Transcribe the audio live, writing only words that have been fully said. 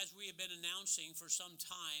have been announcing for some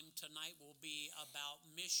time, tonight will be about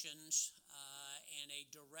missions and a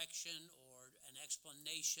direction or an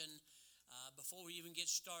explanation. Before we even get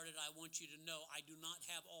started, I want you to know I do not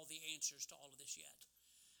have all the answers to all of this yet.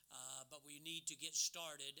 But we need to get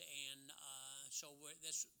started, and so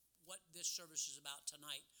that's what this service is about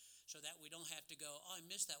tonight, so that we don't have to go, oh, I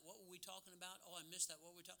missed that. What were we talking about? Oh, I missed that.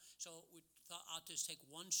 What were we talking? So we thought I'll just take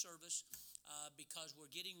one service because we're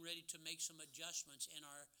getting ready to make some adjustments in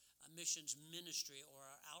our missions ministry or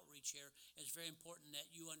our outreach here. It's very important that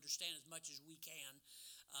you understand as much as we can.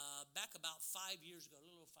 Back about 5 years ago, a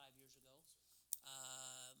little over 5 years ago,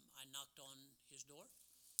 I knocked on his door,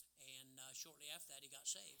 and shortly after that, he got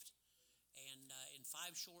saved. And in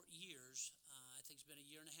 5 short years, I think it's been a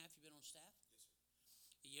year and a half, you've been on staff? Yes, sir.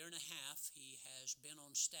 A year and a half, he has been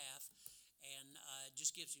on staff and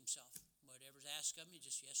just gives himself. Whatever's asked of him, he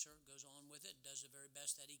just, yes, sir, goes on with it, does the very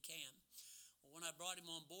best that he can. Well, when I brought him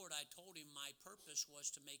on board, I told him my purpose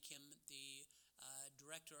was to make him the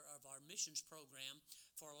director of our missions program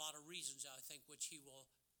for a lot of reasons, I think, which he will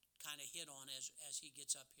kind of hit on as he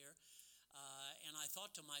gets up here. And I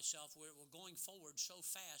thought to myself, we're going forward so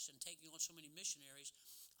fast and taking on so many missionaries,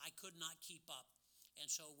 I could not keep up. And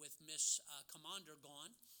so with Miss Commander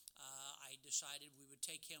gone, I decided we would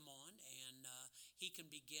take him on, and he can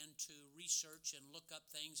begin to research and look up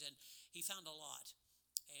things, and he found a lot.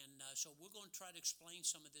 And so we're going to try to explain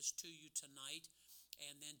some of this to you tonight,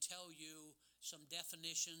 and then tell you some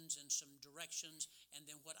definitions and some directions, and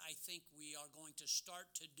then what I think we are going to start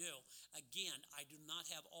to do. Again, I do not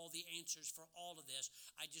have all the answers for all of this.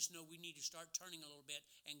 I just know we need to start turning a little bit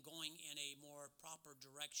and going in a more proper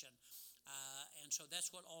direction. And so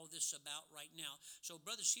that's what all of this is about right now. So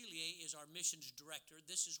Brother Celier is our missions director.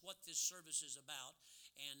 This is what this service is about.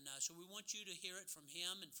 And so we want you to hear it from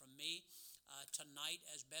him and from me tonight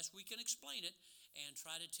as best we can explain it and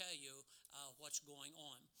try to tell you what's going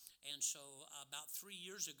on. And so about 3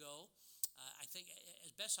 years ago, I think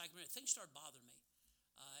as best I can remember, things started bothering me.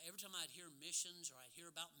 Every time I'd hear missions, or I'd hear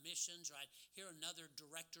about missions, or I'd hear another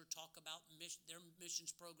director talk about their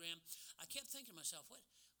missions program, I kept thinking to myself, what?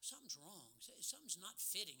 Something's wrong. Something's not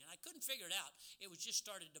fitting. And I couldn't figure it out. It was just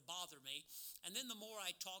started to bother me. And then the more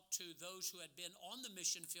I talked to those who had been on the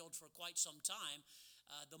mission field for quite some time,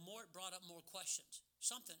 the more it brought up more questions.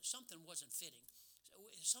 Something wasn't fitting.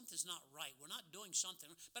 Something's not right. We're not doing something,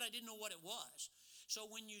 but I didn't know what it was. So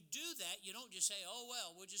when you do that, you don't just say, oh,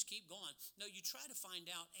 well, we'll just keep going. No, you try to find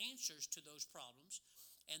out answers to those problems.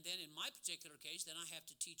 And then in my particular case, then I have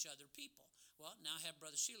to teach other people. Well, now I have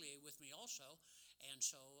Brother Celier with me also. And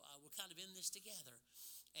so we're kind of in this together.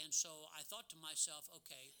 And so I thought to myself,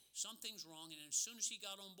 okay, something's wrong. And as soon as he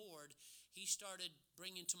got on board, he started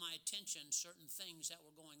bringing to my attention certain things that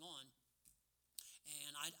were going on.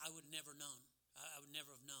 And I would never known. I would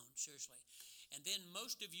never have known, seriously. And then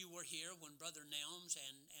most of you were here when Brother Nelms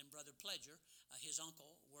and Brother Pledger, his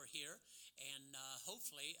uncle, were here. And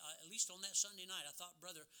hopefully, at least on that Sunday night, I thought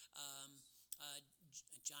Brother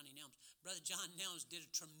John Nelms did a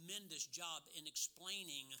tremendous job in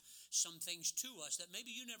explaining some things to us that maybe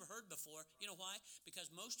you never heard before. You know why? Because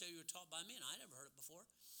most of you were taught by me, and I never heard it before.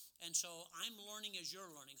 And so I'm learning as you're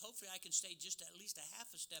learning. Hopefully I can stay just at least a half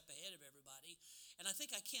a step ahead of everybody. And I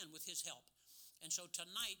think I can with his help. And so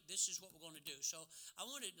tonight, this is what we're going to do. So I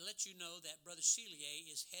wanted to let you know that Brother Celier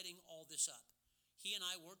is heading all this up. He and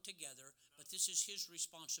I work together, but this is his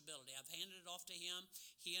responsibility. I've handed it off to him.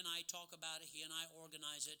 He and I talk about it. He and I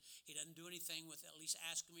organize it. He doesn't do anything with at least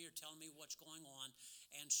asking me or telling me what's going on.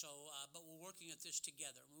 And so, but we're working at this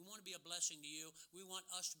together. We want to be a blessing to you. We want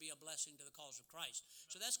us to be a blessing to the cause of Christ.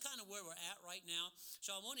 So that's kind of where we're at right now.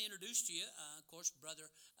 So I want to introduce to you, of course, Brother,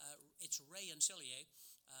 it's Ray and Celier.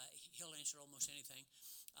 He'll answer almost anything.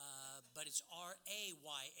 But it's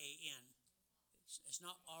R-A-Y-A-N. It's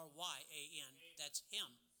not R-Y-A-N. That's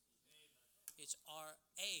him. It's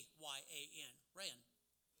R-A-Y-A-N. Ryan.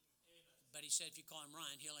 But he said if you call him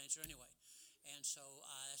Ryan, he'll answer anyway. And so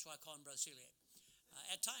that's why I call him Brother Celier.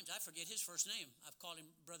 At times, I forget his first name. I've called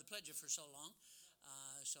him Brother Pledger for so long.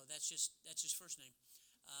 So that's his first name.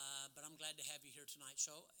 But I'm glad to have you here tonight.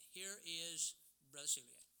 So here is Brother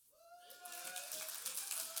Celier.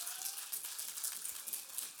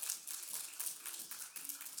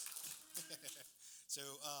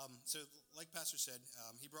 So like Pastor said,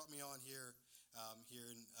 he brought me on here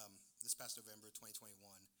in this past November 2021,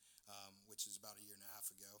 which is about a year and a half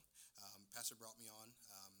ago. Pastor brought me on,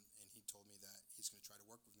 and he told me that he's going to try to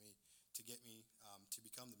work with me to get me to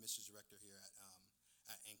become the missions director here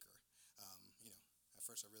at Anchor. At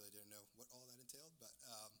first I really didn't know what all that entailed,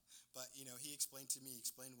 but he explained to me,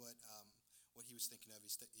 what he was thinking of.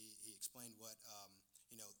 He explained what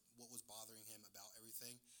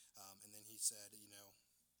said, here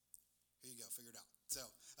you go, figure it out.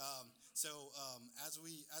 As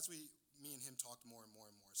we me and him talked more and more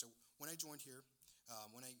and more. So when I joined here,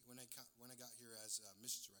 when I got here as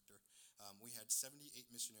missions director, we had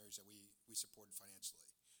 78 missionaries that we supported financially,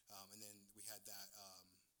 and then we had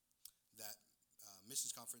that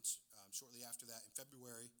missions conference shortly after that in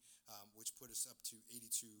February, which put us up to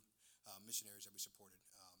 82 missionaries that we supported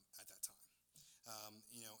at that time.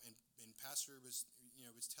 And Pastor was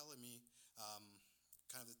telling me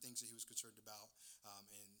kind of the things that he was concerned about,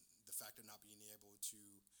 and the fact of not being able to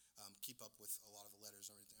keep up with a lot of the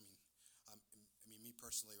letters. Me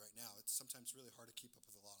personally, right now, it's sometimes really hard to keep up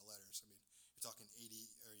with a lot of letters. You're talking 80,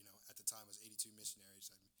 or at the time it was 82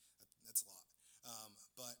 missionaries. That's a lot.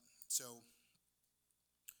 But so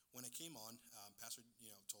when I came on, Pastor,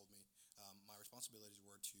 told me my responsibilities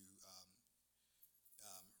were to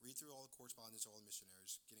read through all the correspondence of all the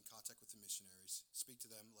missionaries, get in contact with the missionaries, speak to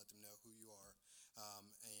them, let them know who you are,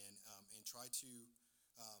 and try to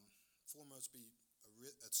foremost be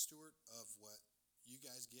a steward of what you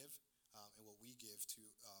guys give and what we give to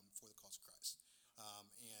for the cause of Christ.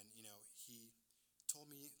 And he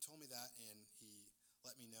told me that, and he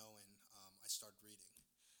let me know, and I started reading.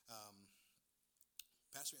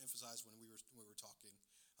 Pastor emphasized when we were talking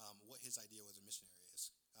what his idea was a missionary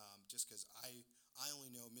is. Just because I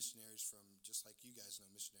only know missionaries from, just like you guys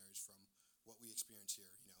know missionaries from what we experience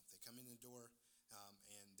here. They come in the door,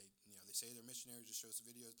 and they say they're missionaries, just show us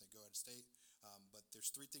the videos, they go out of state. But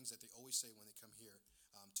there's three things that they always say when they come here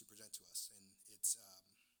to present to us, and it's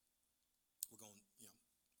we're going,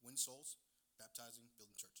 win souls, baptizing,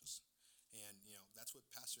 building churches, and that's what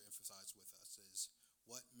Pastor emphasized with us is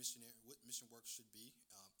what mission work should be,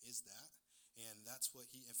 is that, and that's what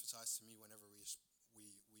he emphasized to me whenever we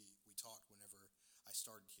talked, whenever I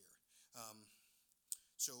started here.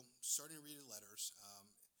 So starting to read the letters,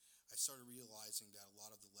 I started realizing that a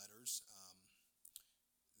lot of the letters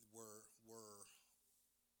were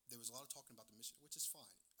there was a lot of talking about the mission, which is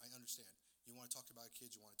fine. I understand. You want to talk about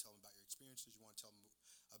kids, you want to tell them about your experiences, you want to tell them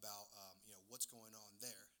about what's going on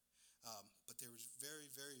there. But there was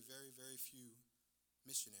very, very, very, very few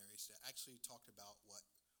missionaries that actually talked about what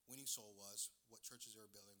winning soul was, what churches they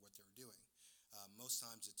were building, what they were doing. Most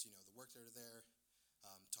times it's the work that are there,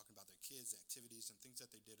 talking about their kids, the activities, and things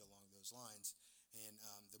that they did along those lines. And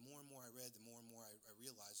the more and more I read, the more and more I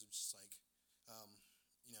realized it was just like,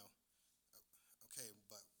 okay,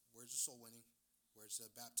 but where's the soul winning? Where's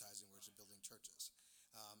the baptizing? Where's the building churches?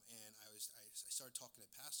 And I started talking to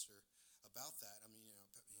Pastor about that.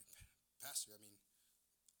 Pastor,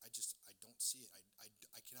 I don't see it.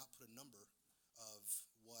 I cannot put a number of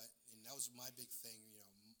what, and that was my big thing.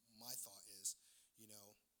 My thought is,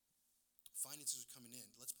 finances are coming in.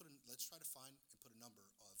 Let's try to find and put a number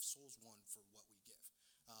of souls won for what we give.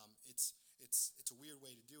 It's a weird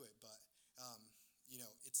way to do it, but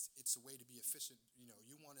it's a way to be efficient.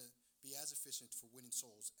 You want to be as efficient for winning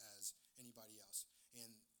souls as anybody else, and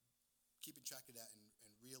keeping track of that and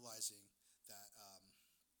realizing that,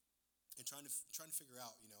 and trying to figure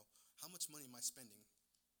out, how much money am I spending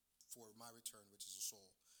for my return, which is a soul,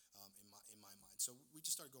 in my mind. So we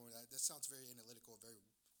just started going. That sounds very analytical, very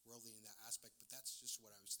worldly in that aspect, but that's just what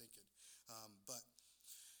I was thinking. But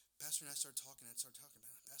Pastor and I started talking.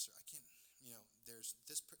 Pastor, I can't. There's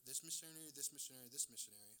this missionary, this missionary, this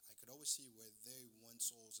missionary. I could always see where they won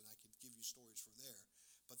souls, and I could give you stories from there.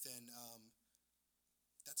 But then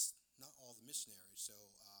that's not all the missionaries. So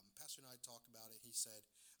Pastor and I talked about it. He said,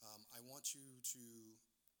 I want you to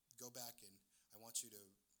go back, and I want you to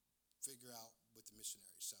figure out with the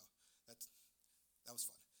missionaries. So that was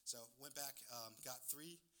fun. So went back, got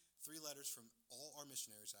three letters from all our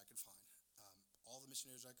missionaries I could find. All the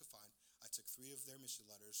missionaries I could find. I took 3 of their mission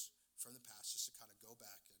letters from the past just to kind of go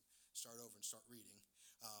back and start over and start reading.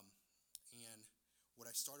 And what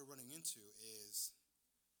I started running into is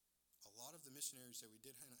a lot of the missionaries that we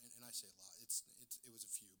did, and I say a lot, it was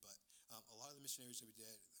a few, but a lot of the missionaries that we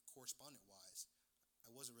did, correspondent-wise,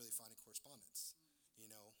 I wasn't really finding correspondence.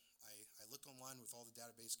 I looked online with all the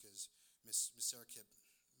database because Miss Sarah kept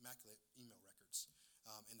immaculate email records,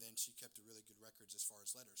 and then she kept a really good records as far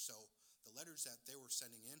as letters. So the letters that they were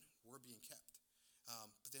sending in were being kept.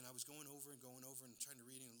 But then I was going over and trying to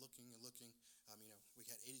read and looking. We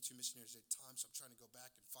had 82 missionaries at a time, so I'm trying to go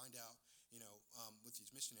back and find out, with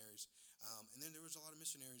these missionaries. And then there was a lot of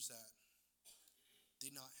missionaries that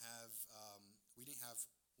did not have, we didn't have,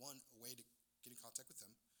 one, a way to get in contact with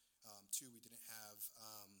them. 2, we didn't have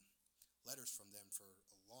letters from them for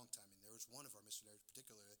a long time. And there was one of our missionaries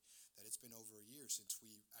particularly that it's been over a year since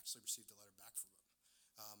we actually received a letter back from him.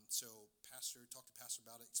 So talked to Pastor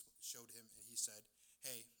about it, showed him, and he said,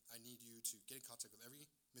 hey, I need you to get in contact with every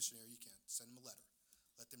missionary you can. Send them a letter.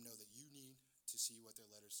 Let them know that you need to see what their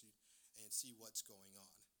letters see and see what's going on.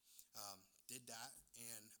 Did that,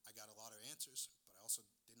 and I got a lot of answers, but I also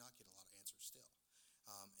did not get a lot of answers still.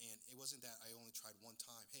 And it wasn't that I only tried one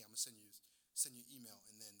time. Hey, I'm gonna send you email,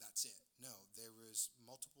 and then that's it. No, there was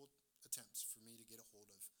multiple attempts for me to get a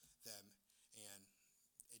hold of them, and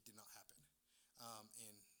it did not happen.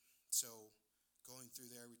 And so going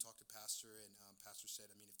through there, we talked to Pastor, and Pastor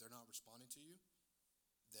said, I mean, if they're not responding to you,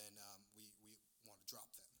 then we want to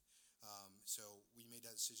drop them. So we made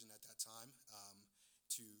that decision at that time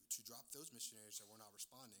to drop those missionaries that were not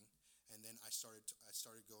responding. And then I started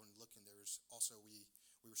going and looking. There was also we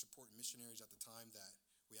were supporting missionaries at the time that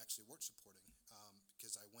we actually weren't supporting,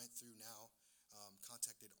 because I went through now,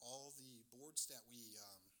 contacted all the boards that we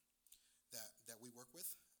work with,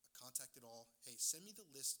 contacted all. Hey, send me the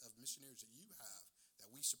list of missionaries that you have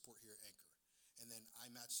that we support here at Anchor, and then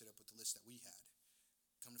I matched it up with the list that we had.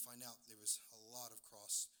 Come to find out, there was a lot of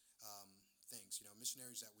cross things.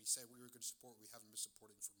 Missionaries that we said we were going to support, we haven't been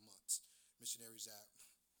supporting for months. Missionaries that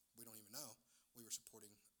we don't even know we were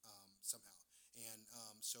supporting somehow. And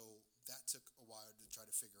so that took a while to try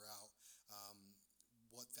to figure out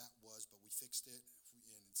what that was, but we fixed it,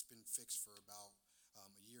 and it's been fixed for about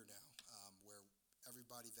a year now, where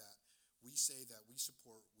everybody that we say that we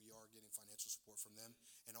support, we are getting financial support from them,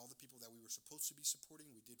 and all the people that we were supposed to be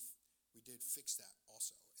supporting, we did fix that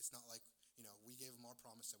also. It's not like we gave them our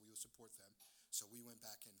promise that we would support them, so we went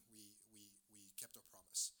back and we kept our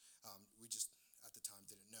promise. We just at the time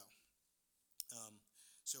didn't know.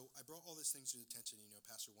 So I brought all these things to attention.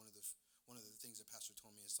 Pastor, one of the things that Pastor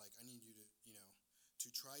told me is like, I need you to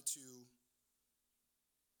try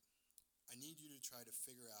to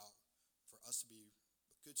figure out for us to be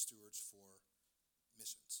good stewards for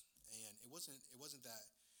missions. And it wasn't that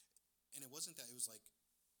it was like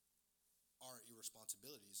our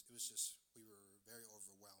irresponsibilities. It was just we were very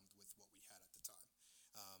overwhelmed with what we had at the time,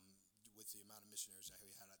 with the amount of missionaries that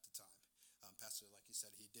we had at the time. Pastor, like he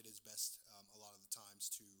said, he did his best a lot of the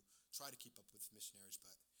times to try to keep up with missionaries,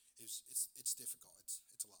 but it's difficult. It's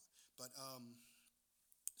a lot. But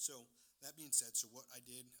so that being said, so what I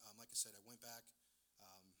did, like I said, I went back,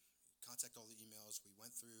 contact all the emails. We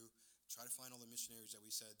went through, try to find all the missionaries that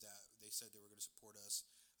they said they were going to support us,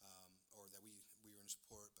 or that we were going to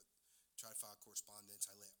support, but try to file correspondence.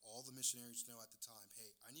 I let all the missionaries know at the time,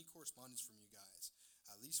 hey, I need correspondence from you guys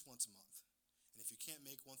at least once a month. And if you can't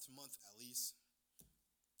make once a month, at least,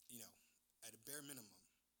 at a bare minimum,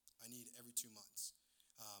 I need every 2 months.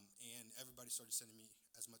 And everybody started sending me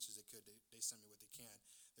as much as they could. They send me what they can.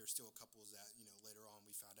 There were still a couple that, later on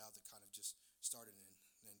we found out that kind of just started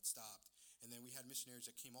and stopped. And then we had missionaries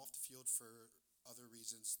that came off the field for other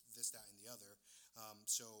reasons, this, that, and the other.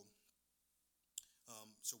 So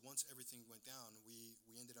once everything went down, we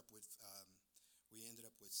ended up with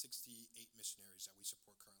 68 missionaries that we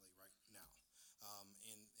support currently right now.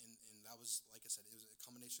 And that was, like I said, it was a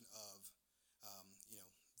combination of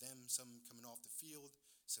some coming off the field,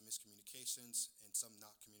 some miscommunications, and some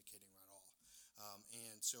not communicating at all.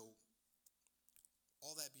 And so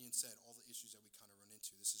all that being said, all the issues that we kind of run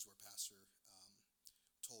into, this is where Pastor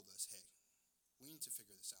told us, hey, we need to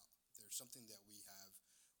figure this out. There's something that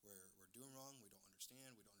we're doing wrong. We don't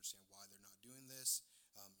understand. We don't understand why they're not doing this.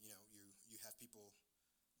 You have people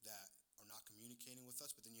that are not communicating with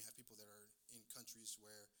us, but then you have people that are in countries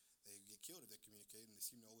where they get killed if they communicate, and they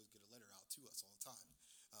seem to always get a letter out to us all the time.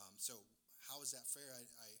 So how is that fair?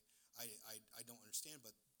 I don't understand,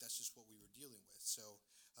 but that's just what we were dealing with. So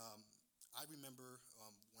I remember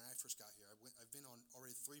when I first got here, I've been on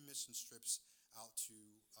already 3 mission trips out to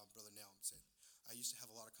Brother Nelms, and I used to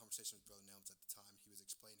have a lot of conversations with Brother Nelms at the time. He was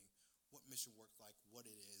explaining what mission worked like, what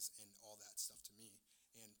it is, and all that stuff to me.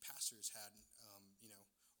 And pastors had,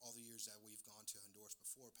 all the years that we've gone to Honduras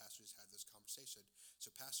before, pastors had this conversation. So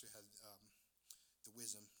Pastor had the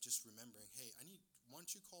wisdom, just remembering, hey, why don't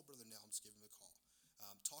you call Brother Nelms, give him a call.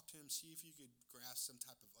 Talk to him, see if you could grasp some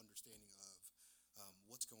type of understanding of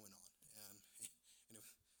what's going on. And it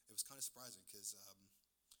was kind of surprising because,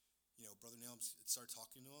 Brother Nelms started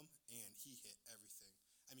talking to him, and he hit everything.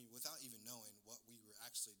 I mean, without even knowing what we were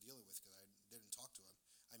actually dealing with, because I didn't talk to him.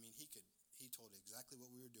 I mean, he told exactly what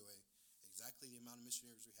we were doing, exactly the amount of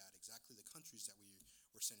missionaries we had, exactly the countries that we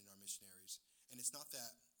were sending our missionaries. And it's not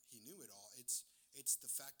that he knew it all. It's the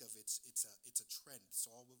fact of it's a trend. It's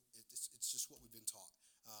just what we've been taught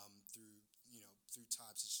through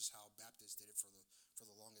times. It's just how Baptists did it for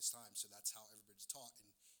the longest time. So that's how everybody's taught. And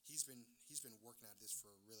he's been working at this for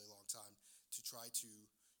a really long time to try to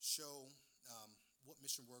show what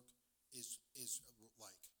mission work is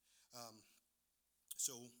like.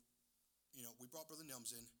 So we brought Brother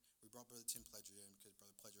Nelms in. We brought Brother Tim Pledger in because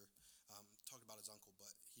Brother Pledger talked about his uncle,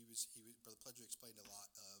 but Brother Pledger explained a lot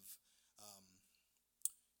of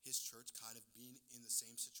his church kind of being in the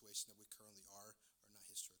same situation that we currently are, or not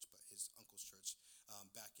his church, but his uncle's church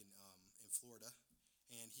back in Florida.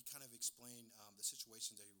 And he kind of explained the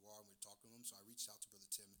situations that he were in. We were talking to him, so I reached out to Brother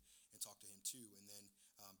Tim and talked to him too. And then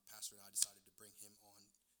Pastor and I decided to bring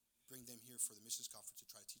them here for the missions conference to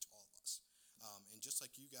try to teach all of us. And just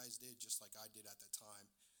like you guys did, just like I did at that time,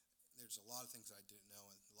 there's a lot of things that I didn't know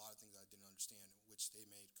and a lot of things I didn't understand, which they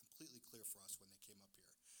made completely clear for us when they came up here.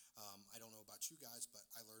 I don't know about you guys, but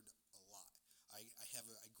I learned a lot. I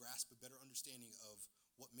grasp a better understanding of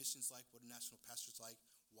what missions like, what a national pastor's like,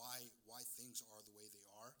 why things are the way they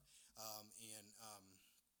are, and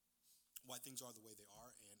why things are the way they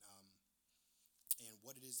are, and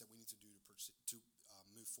what it is that we need to do to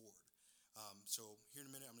move forward. So here in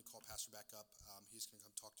a minute, I'm going to call Pastor back up. He's going to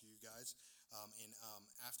come talk to you guys, and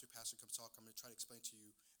after Pastor comes talk, I'm going to try to explain to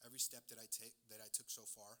you every step that I took so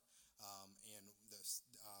far, and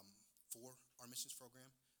for our missions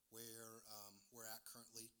program, where we're at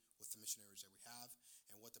currently with the missionaries that we have,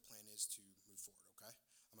 and what the plan is to move forward. Okay,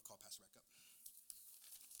 I'm going to call Pastor back up.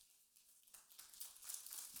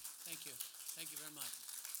 Thank you very much.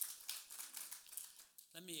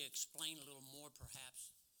 Let me explain a little more,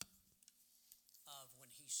 perhaps, of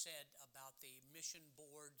when he said about the mission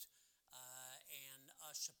board and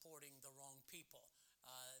us supporting the wrong people.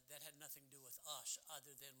 That had nothing to do with us,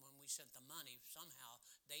 other than when we sent the money, somehow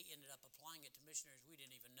they ended up applying it to missionaries we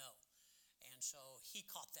didn't even know. And so he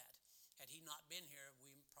caught that. Had he not been here,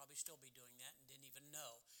 we'd probably still be doing that and didn't even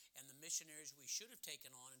know. And the missionaries we should have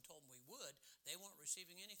taken on and told them we would, they weren't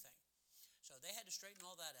receiving anything. So they had to straighten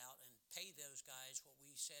all that out and pay those guys what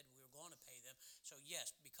we said we were going to pay them. So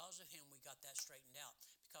yes, because of him, we got that straightened out.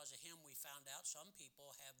 Because of him, we found out some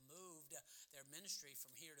people have moved their ministry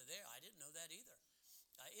from here to there. I didn't know that either.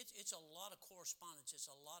 It's a lot of correspondence. It's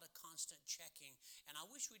a lot of constant checking. And I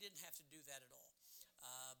wish we didn't have to do that at all.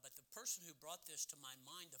 But the person who brought this to my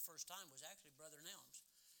mind the first time was actually Brother Nelms.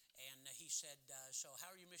 And he said, so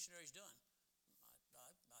how are your missionaries doing?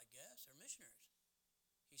 I guess they're missionaries.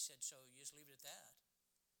 He said, so you just leave it at that?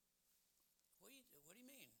 What do you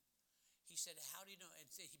mean? He said, how do you know? And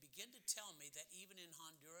he began to tell me that even in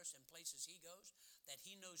Honduras and places he goes, that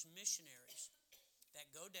he knows missionaries that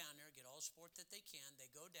go down there, get all the support that they can. They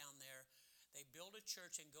go down there, they build a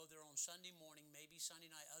church and go there on Sunday morning, maybe Sunday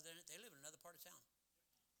night. Other than it, they live in another part of town.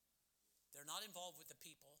 They're not involved with the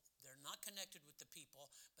people. They're not connected with the people,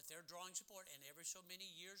 but they're drawing support. And every so many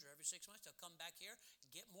years or every 6 months, they'll come back here,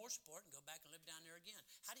 get more support, and go back and live down there again.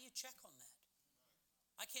 How do you check on that?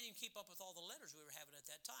 I can't even keep up with all the letters we were having at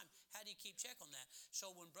that time. How do you keep check on that?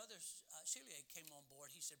 So when Brother Celia came on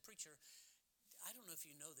board, he said, Preacher, I don't know if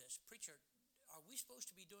you know this. Preacher, are we supposed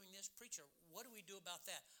to be doing this? Preacher, what do we do about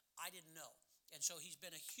that? I didn't know. And so he's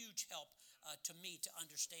been a huge help to me to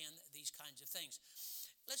understand these kinds of things.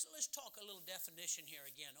 Let's talk a little definition here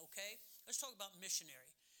again, okay? Let's talk about missionary.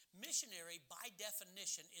 Missionary, by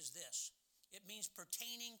definition, is this. It means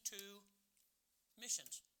pertaining to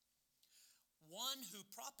missions. One who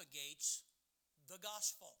propagates the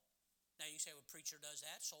gospel. Now you say, well, preacher does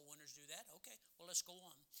that, soul winners do that. Okay, well, let's go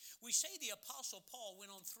on. We say the Apostle Paul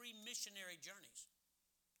went on 3 missionary journeys.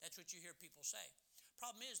 That's what you hear people say.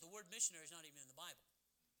 Problem is, the word missionary is not even in the Bible.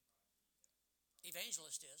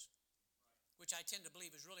 Evangelist is, which I tend to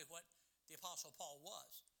believe is really what the Apostle Paul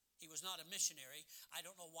was. He was not a missionary. I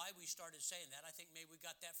don't know why we started saying that. I think maybe we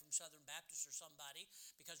got that from Southern Baptists or somebody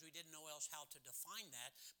because we didn't know else how to define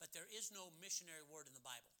that. But there is no missionary word in the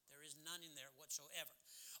Bible. There is none in there whatsoever.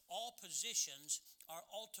 All positions are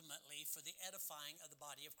ultimately for the edifying of the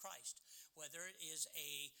body of Christ. Whether it is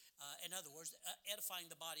in other words,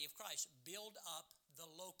 edifying the body of Christ, build up the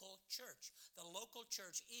local church. The local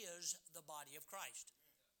church is the body of Christ.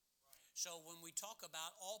 So when we talk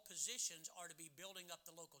about all positions are to be building up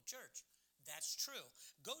the local church, that's true.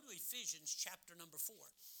 Go to Ephesians chapter number 4.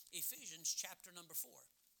 Ephesians chapter number 4.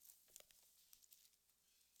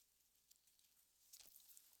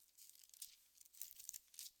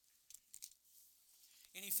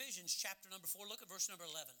 In Ephesians chapter number 4, look at verse number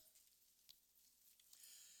 11.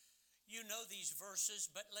 You know these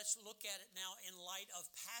verses, but let's look at it now in light of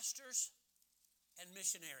pastors and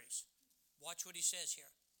missionaries. Watch what he says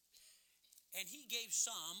here. And he gave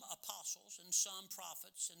some apostles and some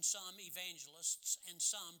prophets and some evangelists and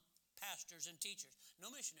some pastors and teachers.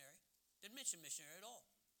 No missionary. Didn't mention missionary at all.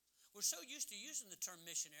 We're so used to using the term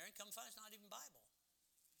missionary, come find it's not even Bible.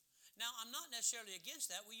 Now, I'm not necessarily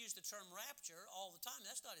against that. We use the term rapture all the time.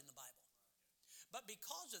 That's not in the Bible. But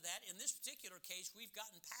because of that, in this particular case, we've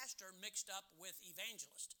gotten pastor mixed up with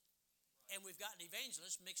evangelist. And we've gotten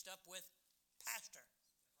evangelist mixed up with pastor.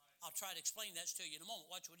 I'll try to explain that to you in a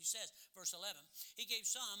moment. Watch what he says. Verse 11. He gave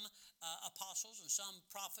some apostles and some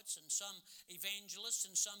prophets and some evangelists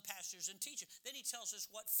and some pastors and teachers. Then he tells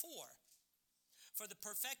us what for. For the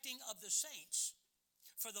perfecting of the saints,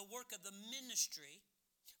 for the work of the ministry,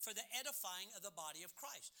 for the edifying of the body of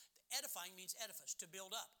Christ. Edifying means edifice, to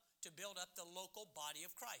build up the local body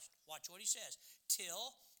of Christ. Watch what he says.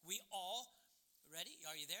 Till we all, ready?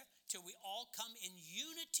 Are you there? Till we all come in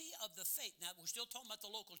unity of the faith. Now, we're still talking about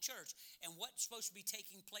the local church and what's supposed to be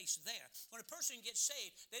taking place there. When a person gets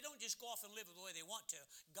saved, they don't just go off and live the way they want to.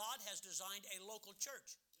 God has designed a local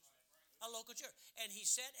church. A local church. And he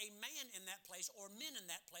set a man in that place, or men in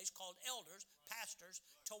that place, called elders, pastors,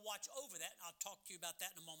 to watch over that. And I'll talk to you about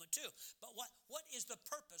that in a moment too. But what is the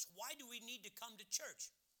purpose? Why do we need to come to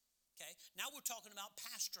church? Okay, now we're talking about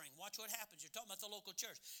pastoring. Watch what happens. You're talking about the local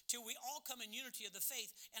church. Till we all come in unity of the faith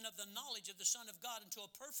and of the knowledge of the Son of God, unto a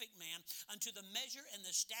perfect man, unto the measure and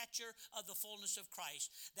the stature of the fullness of Christ,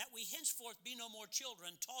 that we henceforth be no more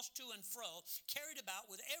children, tossed to and fro, carried about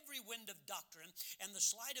with every wind of doctrine, and the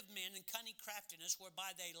sleight of men and cunning craftiness,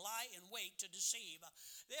 whereby they lie in wait to deceive.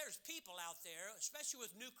 There's people out there, especially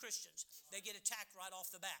with new Christians, they get attacked right off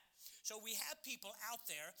the bat. So we have people out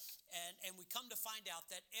there, and we come to find out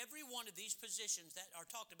that every one of these positions that are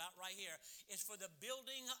talked about right here is for the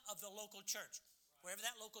building of the local church, wherever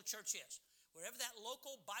that local church is. Wherever that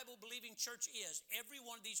local Bible-believing church is, every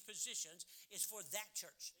one of these positions is for that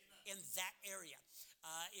church in that area.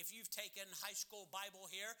 If you've taken high school Bible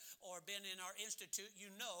here or been in our institute, you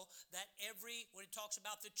know that when it talks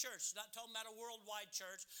about the church, it's not talking about a worldwide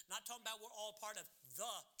church, not talking about we're all part of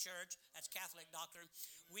the church. That's Catholic doctrine.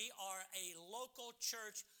 We are a local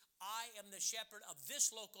church. I am the shepherd of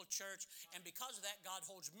this local church, and because of that, God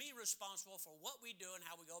holds me responsible for what we do and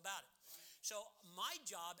how we go about it. So my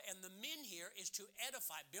job and the men here is to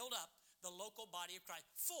edify, build up the local body of Christ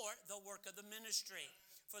for the work of the ministry.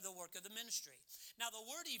 For the work of the ministry. Now, the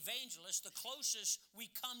word evangelist, the closest we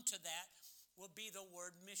come to that will be the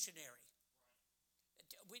word missionary.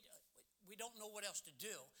 We don't know what else to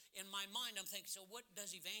do. In my mind, I'm thinking, so what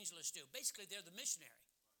does evangelist do? Basically, they're the missionary,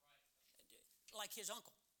 like his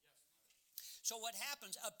uncle. So what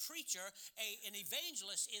happens, a preacher, an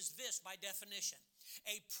evangelist is this by definition: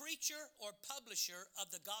 a preacher or publisher of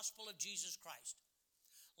the gospel of Jesus Christ,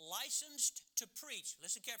 licensed to preach.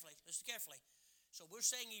 Listen carefully. So we're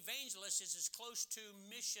saying evangelist is as close to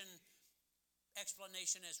mission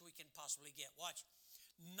explanation as we can possibly get. Watch.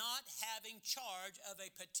 Not having charge of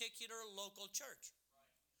a particular local church.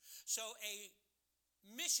 So a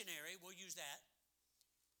missionary, we'll use that,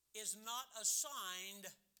 is not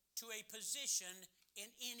assigned to a position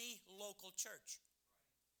in any local church.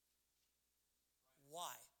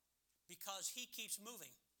 Why? Because he keeps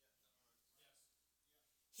moving.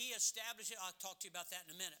 He established it. I'll talk to you about that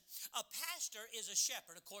in a minute. A pastor is a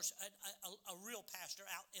shepherd. Of course, a real pastor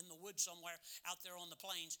out in the woods somewhere, out there on the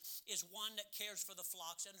plains, is one that cares for the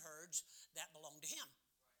flocks and herds that belong to him.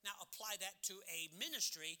 Now, apply that to a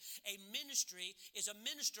ministry. A ministry is a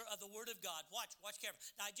minister of the Word of God. Watch carefully.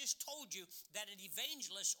 Now, I just told you that an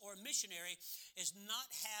evangelist or a missionary is not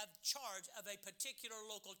have charge of a particular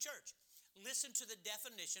local church. Listen to the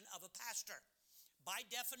definition of a pastor. By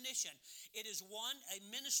definition, it is a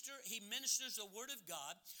minister, he ministers the Word of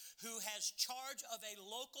God, who has charge of a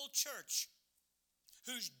local church,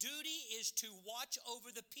 whose duty is to watch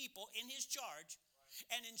over the people in his charge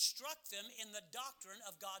and instruct them in the doctrine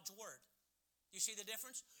of God's Word. You see the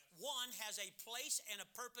difference? One has a place and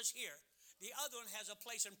a purpose here. The other one has a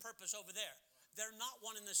place and purpose over there. They're not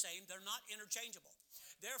one and the same. They're not interchangeable.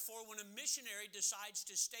 Therefore, when a missionary decides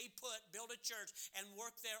to stay put, build a church, and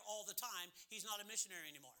work there all the time, he's not a missionary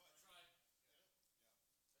anymore.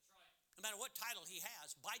 No matter what title he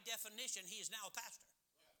has, by definition, he is now a pastor.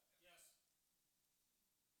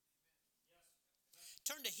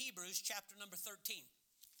 Turn to Hebrews chapter number 13.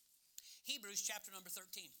 Hebrews chapter number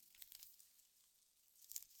 13.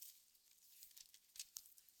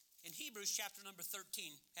 In Hebrews chapter number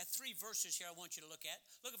 13, I have 3 verses here I want you to look at.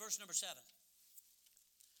 Look at verse number 7.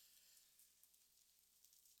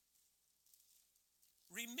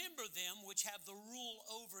 Remember them which have the rule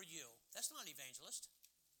over you. That's not an evangelist.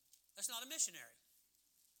 That's not a missionary.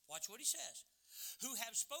 Watch what he says. Who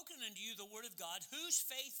have spoken unto you the word of God, whose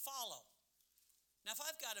faith follow. Now, if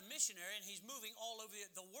I've got a missionary and he's moving all over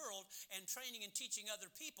the world and training and teaching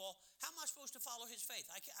other people, how am I supposed to follow his faith?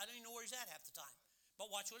 I don't even know where he's at half the time.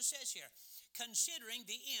 But watch what it says here. Considering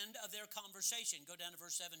the end of their conversation. Go down to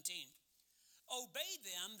verse 17. Obey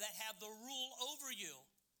them that have the rule over you.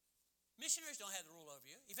 Missionaries don't have the rule over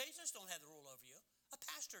you. Evangelists don't have the rule over you. A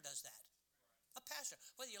pastor does that. A pastor,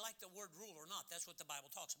 whether you like the word rule or not, that's what the Bible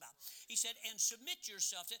talks about. He said, and submit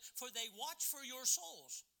yourself to, for they watch for your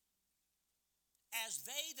souls, as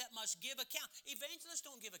they that must give account. Evangelists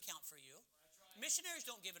don't give account for you. Missionaries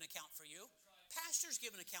don't give an account for you. Pastors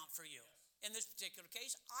give an account for you. In this particular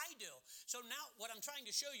case, I do. So now what I'm trying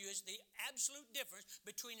to show you is the absolute difference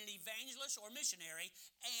between an evangelist or missionary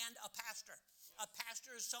and a pastor. A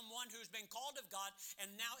pastor is someone who's been called of God and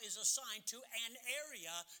now is assigned to an area,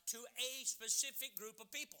 to a specific group of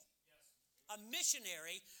people. A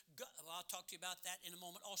missionary, well, I'll talk to you about that in a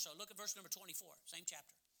moment also. Look at verse number 24, same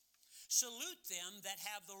chapter. Salute them that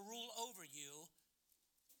have the rule over you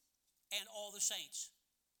and all the saints.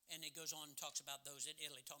 And it goes on and talks about those in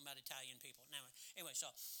Italy, talking about Italian people. Anyway,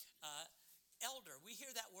 so elder, we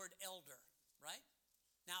hear that word elder, right?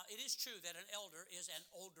 Now, it is true that an elder is an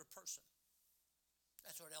older person.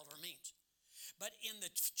 That's what elder means. But in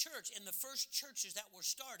the church, in the first churches that were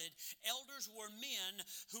started, elders were men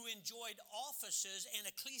who enjoyed offices and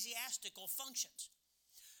ecclesiastical functions.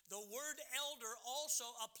 The word elder also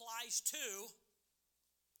applies to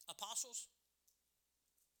apostles,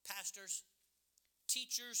 pastors,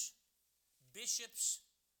 teachers, bishops,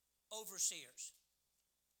 overseers,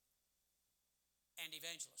 and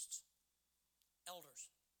evangelists, elders.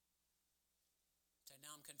 So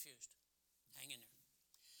now I'm confused. Hang in there.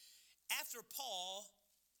 After Paul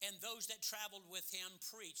and those that traveled with him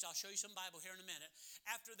preached, I'll show you some Bible here in a minute.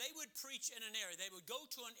 After they would preach in an area, they would go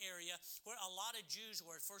to an area where a lot of Jews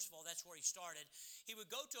were. First of all, that's where he started. He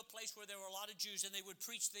would go to a place where there were a lot of Jews, and they would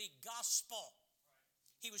preach the gospel.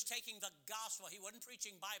 He was taking the gospel. He wasn't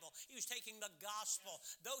preaching Bible. He was taking the gospel.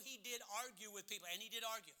 Though he did argue with people, and he did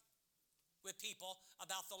argue with people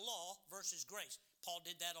about the law versus grace. Paul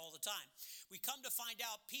did that all the time. We come to find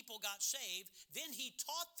out people got saved. Then he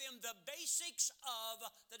taught them the basics of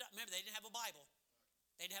remember, they didn't have a Bible.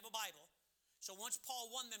 They didn't have a Bible. So once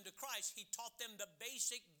Paul won them to Christ, he taught them the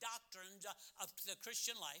basic doctrines of the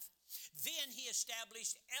Christian life. Then he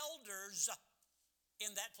established elders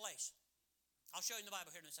in that place. I'll show you in the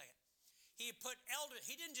Bible here in a second. He put elders.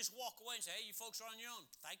 He didn't just walk away and say, hey, you folks are on your own.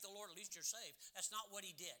 Thank the Lord, at least you're saved. That's not what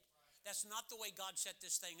he did. That's not the way God set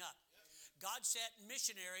this thing up. God set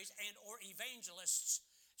missionaries and or evangelists,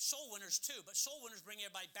 soul winners too, but soul winners bring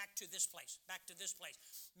everybody back to this place, back to this place.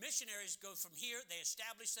 Missionaries go from here. They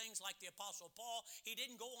establish things like the Apostle Paul. He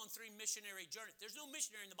didn't go on 3 missionary journeys. There's no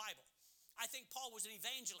missionary in the Bible. I think Paul was an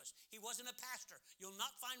evangelist. He wasn't a pastor. You'll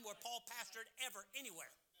not find where Paul pastored ever anywhere.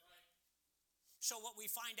 So what we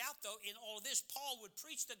find out, though, in all of this, Paul would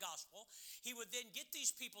preach the gospel. He would then get these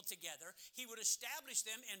people together. He would establish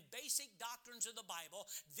them in basic doctrines of the Bible.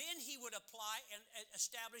 Then he would apply and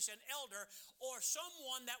establish an elder or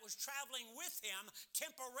someone that was traveling with him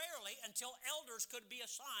temporarily until elders could be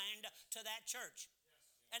assigned to that church.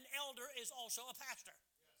 An elder is also a pastor.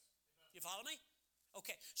 You follow me?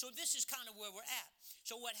 Okay, so this is kind of where we're at.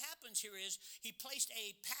 So what happens here is he placed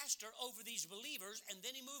a pastor over these believers, and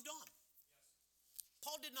then he moved on.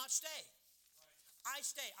 Paul did not stay. I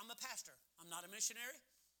stay. I'm a pastor. I'm not a missionary.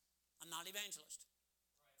 I'm not an evangelist.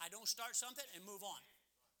 I don't start something and move on.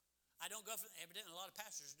 I don't go for, evidently a lot of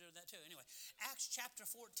pastors are doing that too. Anyway, Acts chapter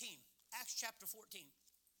 14. Acts chapter 14.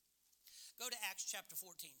 Go to Acts chapter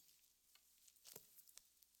 14.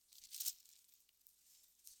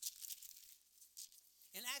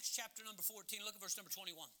 In Acts chapter number 14, look at verse number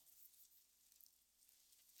 21.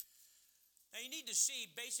 Now you need to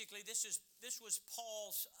see, basically, this was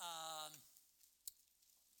Paul's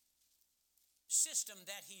system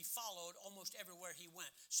that he followed almost everywhere he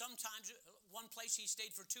went. Sometimes one place he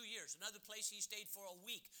stayed for 2 years, another place he stayed for a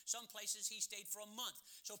week, some places he stayed for a month.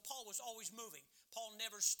 So Paul was always moving. Paul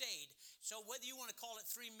never stayed. So whether you want to call it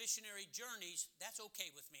 3 missionary journeys, that's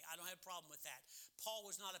okay with me. I don't have a problem with that. Paul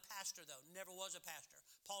was not a pastor, though, never was a pastor.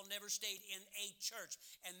 Paul never stayed in a church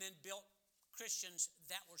and then built Christians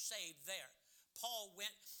that were saved there. Paul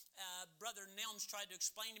went, Brother Nelms tried to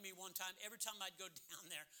explain to me one time, every time I'd go down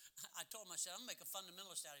there, I told him, I said, I'm going to make a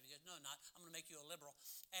fundamentalist out of you. He goes, no, not. I'm going to make you a liberal.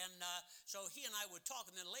 And so he and I would talk,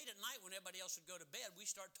 and then late at night when everybody else would go to bed, we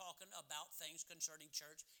start talking about things concerning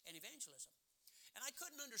church and evangelism. And I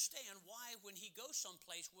couldn't understand why when he goes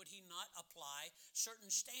someplace would he not apply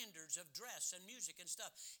certain standards of dress and music and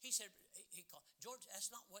stuff. He said, he called, George,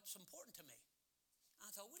 that's not what's important to me.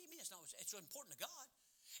 I thought, what do you mean it's not? It's important to God.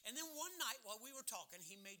 And then one night while we were talking,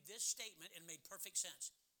 he made this statement and it made perfect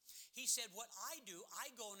sense. He said, what I do,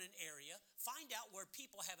 I go in an area, find out where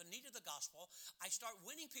people have a need of the gospel. I start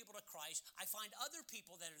winning people to Christ. I find other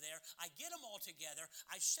people that are there. I get them all together.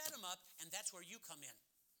 I set them up, and that's where you come in.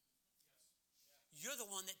 You're the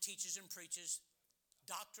one that teaches and preaches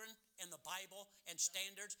doctrine and the Bible and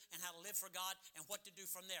standards and how to live for God and what to do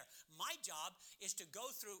from there. My job is to go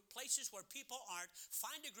through places where people aren't,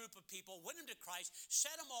 find a group of people, win them to Christ,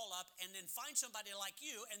 set them all up, and then find somebody like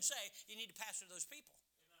you and say, you need to pastor those people.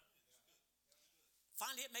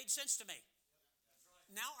 Finally, it made sense to me.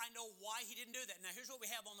 Now I know why he didn't do that. Now here's what we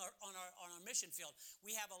have on our mission field.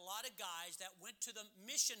 We have a lot of guys that went to the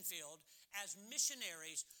mission field as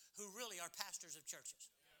missionaries who really are pastors of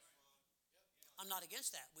churches. I'm not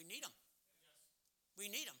against that. We need them. We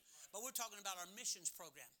need them. But we're talking about our missions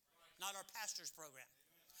program, not our pastor's program,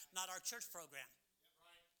 not our church program.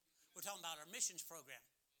 We're talking about our missions program,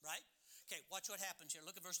 right? Okay, watch what happens here.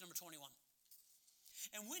 Look at verse number 21.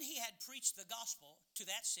 And when he had preached the gospel to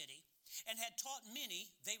that city and had taught many,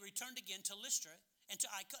 they returned again to Lystra and to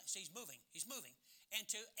Iconium. So he's moving, and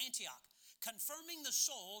to Antioch, confirming the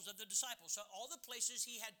souls of the disciples. So all the places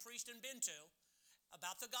he had preached and been to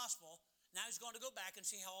about the gospel, now he's going to go back and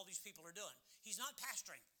see how all these people are doing. He's not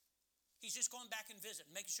pastoring. He's just going back and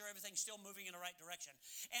visiting, making sure everything's still moving in the right direction,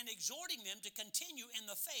 and exhorting them to continue in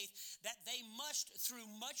the faith that they must through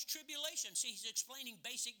much tribulation. See, he's explaining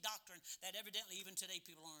basic doctrine that evidently even today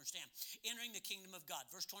people don't understand. Entering the kingdom of God.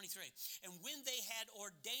 Verse 23. And when they had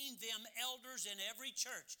ordained them elders in every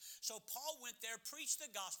church. So Paul went there, preached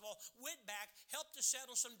the gospel, went back, helped to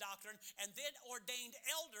settle some doctrine, and then ordained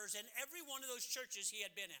elders in every one of those churches he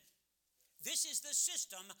had been in. This is the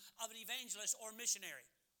system of an evangelist or missionary.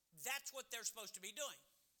 That's what they're supposed to be doing.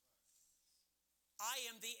 I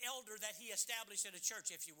am the elder that he established in a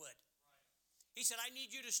church, if you would. He said, I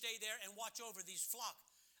need you to stay there and watch over these flock.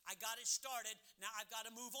 I got it started. Now I've got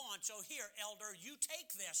to move on. So here, elder, you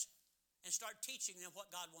take this and start teaching them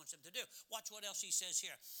what God wants them to do. Watch what else he says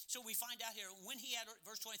here. So we find out here, when he had,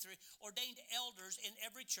 verse 23, ordained elders in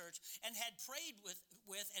every church and had prayed with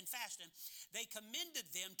and fasted, they commended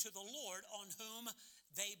them to the Lord on whom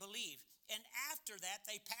they believed. And after that,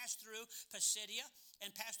 they passed through Pisidia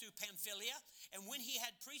and passed through Pamphylia. And when he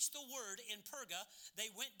had preached the word in Perga, they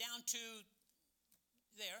went down to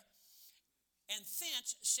there and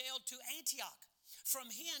thence sailed to Antioch. From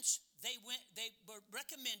hence, they were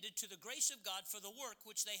recommended to the grace of God for the work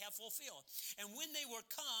which they have fulfilled. And when they were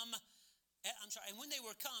come,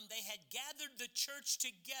 they had gathered the church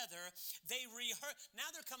together. They rehearsed. Now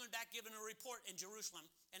they're coming back giving a report in Jerusalem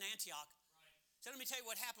and Antioch. So let me tell you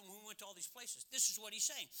what happened when we went to all these places. This is what he's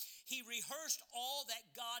saying. He rehearsed all that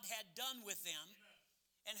God had done with them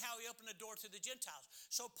and how he opened the door to the Gentiles.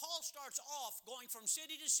 So Paul starts off going from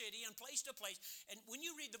city to city and place to place. And when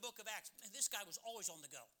you read the book of Acts, this guy was always on the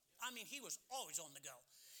go. I mean, he was always on the go.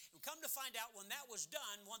 And come to find out, when that was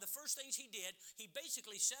done, one of the first things he did, he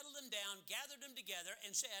basically settled them down, gathered them together,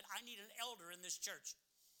 and said, I need an elder in this church.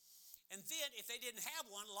 And then, if they didn't have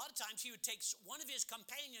one, a lot of times he would take one of his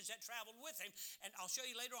companions that traveled with him, and I'll show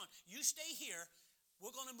you later on, you stay here,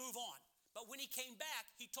 we're going to move on. But when he came back,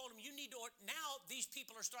 he told them, you need to, now these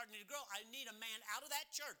people are starting to grow. I need a man out of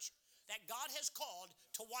that church that God has called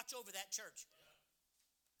to watch over that church.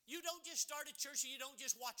 You don't just start a church, and you don't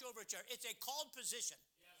just watch over a church. It's a called position.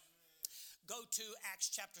 Go to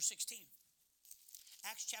Acts chapter 16.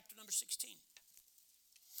 Acts chapter number 16.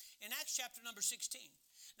 In Acts chapter number 16.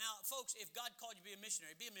 Now, folks, if God called you to be a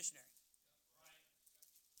missionary, be a missionary.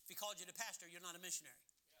 If he called you to pastor, you're not a missionary.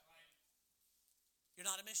 You're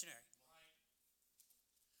not a missionary.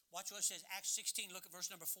 Watch what it says, Acts 16, look at verse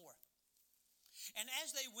number 4. And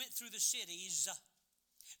as they went through the cities,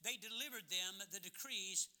 they delivered them the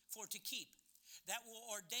decrees for to keep, that were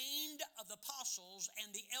ordained of the apostles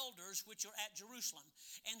and the elders which are at Jerusalem.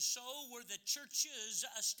 And so were the churches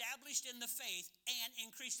established in the faith and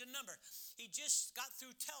increased in number. He just got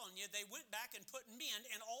through telling you they went back and put men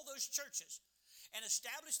in all those churches and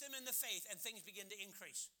established them in the faith, and things begin to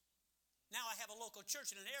increase. Now I have a local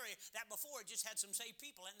church in an area that before just had some saved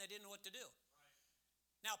people and they didn't know what to do.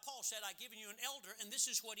 Now, Paul said, I've given you an elder, and this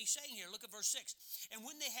is what he's saying here. Look at verse 6. And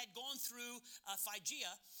when they had gone through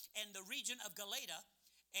Phrygia and the region of Galatia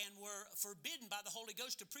and were forbidden by the Holy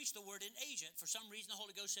Ghost to preach the word in Asia, for some reason the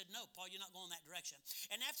Holy Ghost said, no, Paul, you're not going that direction.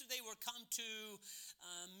 And after they were come to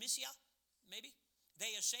Mysia, maybe,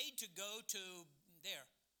 they essayed to go to there,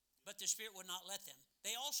 but the Spirit would not let them.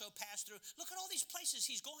 They also passed through. Look at all these places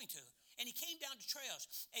he's going to. And he came down to Troas.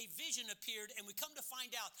 A vision appeared, and we come to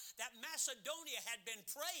find out that Macedonia had been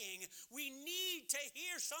praying, we need to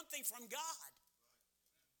hear something from God.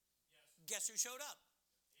 Yes. Guess who showed up?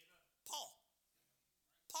 Paul.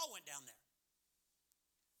 Paul went went down there.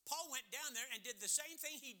 Paul went down there and did the same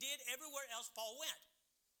thing he did everywhere else Paul went.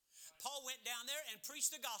 Paul went down there and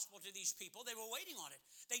preached the gospel to these people. They were waiting on it.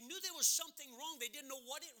 They knew there was something wrong. They didn't know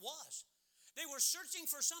what it was. They were searching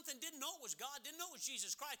for something, didn't know it was God, didn't know it was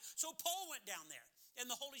Jesus Christ. So Paul went down there,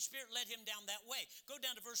 and the Holy Spirit led him down that way. Go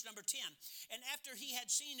down to verse number 10. And after he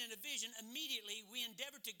had seen in a vision, immediately we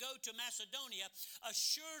endeavored to go to Macedonia,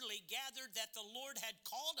 assuredly gathered that the Lord had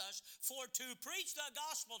called us for to preach the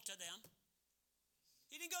gospel to them.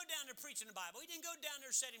 He didn't go down there preaching the Bible. He didn't go down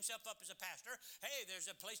there and set himself up as a pastor. Hey,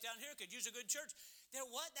 there's a place down here, could use a good church.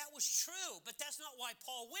 That was true, but that's not why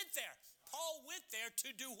Paul went there. Paul went there to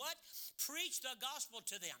do what? Preach the gospel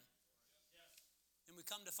to them. And we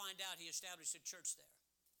come to find out he established a church there.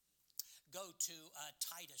 Go to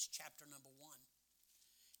Titus chapter number 1.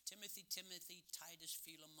 Timothy, Titus,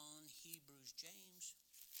 Philemon, Hebrews, James,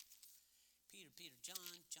 Peter,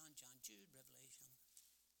 John, Jude, Revelation.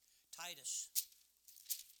 Titus.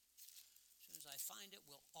 As soon as I find it,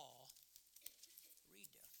 we'll all read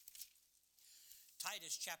there.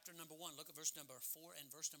 Titus chapter number 1, look at verse number 4 and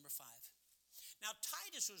verse number 5. Now,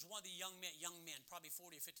 Titus was one of the young men, probably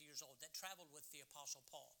 40 or 50 years old, that traveled with the Apostle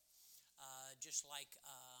Paul, just like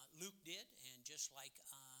Luke did, and just like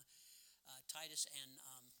Titus and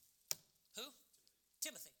who?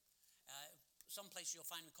 Timothy. Someplace you'll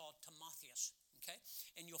find him called Timotheus, okay?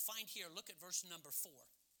 And you'll find here, look at verse number 4.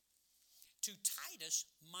 To Titus,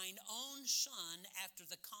 mine own son, after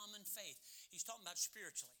the common faith. He's talking about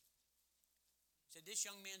spiritually. He said, this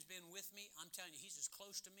young man's been with me. I'm telling you, he's as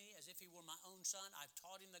close to me as if he were my own son. I've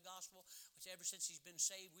taught him the gospel, which ever since he's been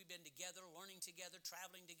saved, we've been together, learning together,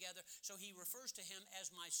 traveling together. So he refers to him as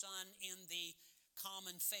my son in the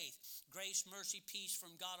common faith. Grace, mercy, peace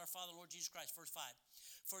from God our Father, Lord Jesus Christ. Verse 5.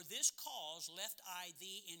 For this cause left I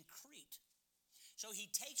thee in Crete. So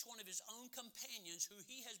he takes one of his own companions who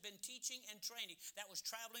he has been teaching and training, that was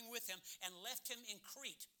traveling with him, and left him in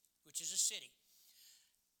Crete, which is a city,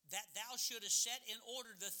 that thou shouldest set in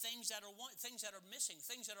order the things that are missing,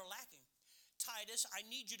 things that are lacking. Titus, I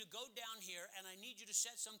need you to go down here, and I need you to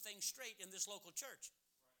set some things straight in this local church.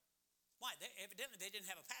 Why? Evidently, they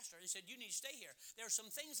didn't have a pastor. They said, you need to stay here. There are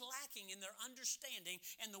some things lacking in their understanding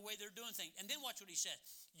and the way they're doing things. And then watch what he said.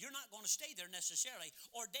 You're not going to stay there necessarily.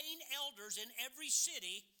 Ordain elders in every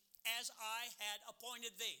city as I had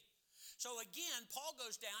appointed thee. So again, Paul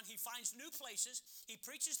goes down. He finds new places. He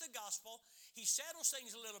preaches the gospel. He settles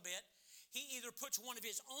things a little bit. He either puts one of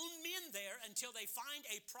his own men there until they find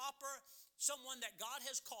a proper someone that God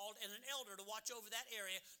has called and an elder to watch over that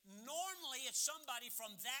area. Normally, it's somebody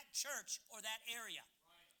from that church or that area,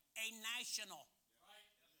 right. A national. Right.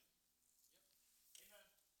 Yep.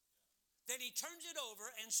 Then he turns it over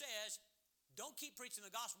and says, don't keep preaching the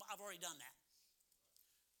gospel. I've already done that.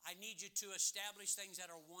 I need you to establish things that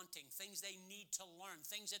are wanting, things they need to learn,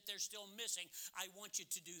 things that they're still missing. I want you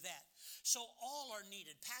to do that. So all are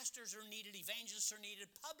needed. Pastors are needed. Evangelists are needed.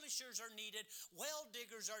 Publishers are needed. Well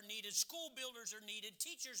diggers are needed. School builders are needed.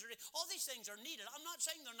 Teachers are needed. All these things are needed. I'm not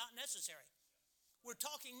saying they're not necessary. We're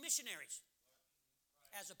talking missionaries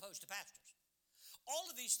as opposed to pastors. All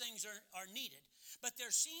of these things are needed. But there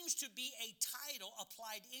seems to be a title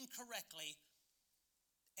applied incorrectly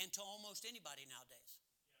and to almost anybody nowadays.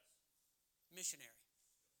 Missionary.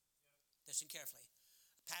 Listen carefully.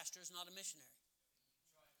 A pastor is not a missionary.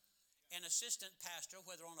 An assistant pastor,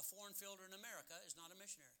 whether on a foreign field or in America, is not a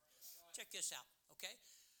missionary. Check this out, okay?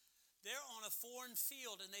 They're on a foreign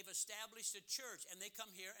field and they've established a church and they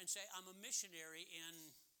come here and say, I'm a missionary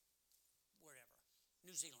in wherever,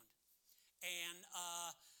 New Zealand. And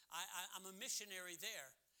I'm a missionary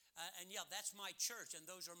there. And yeah, that's my church, and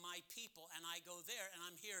those are my people, and I go there, and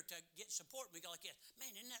I'm here to get support. We go like this.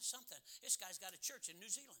 Man, isn't that something? This guy's got a church in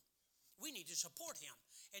New Zealand. We need to support him.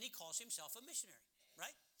 And he calls himself a missionary,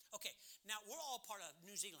 right? Okay, now we're all part of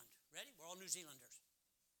New Zealand. Ready? We're all New Zealanders.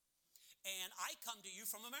 And I come to you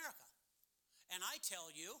from America, and I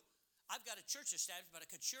tell you, I've got a church established, but I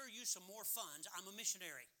could sure use some more funds. I'm a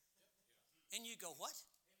missionary. And you go, what?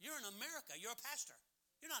 You're in America. You're a pastor.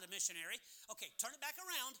 You're not a missionary. Okay, turn it back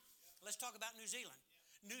around. Let's talk about New Zealand.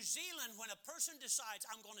 New Zealand, when a person decides,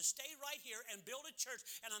 I'm going to stay right here and build a church,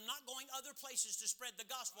 and I'm not going other places to spread the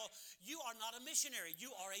gospel, you are not a missionary.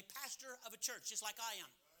 You are a pastor of a church, just like I am.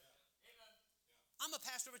 I'm a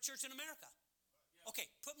pastor of a church in America. Okay,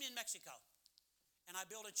 put me in Mexico, and I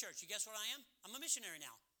build a church. You guess what I am? I'm a missionary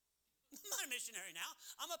now. I'm not a missionary now.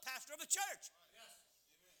 I'm a pastor of a church.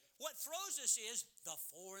 What throws us is the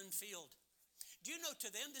foreign field. Do you know to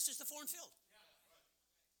them this is the foreign field?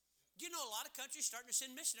 Do you know a lot of countries starting to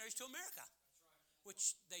send missionaries to America?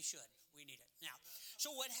 Which they should. We need it. Now, so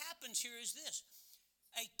what happens here is this.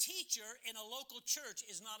 A teacher in a local church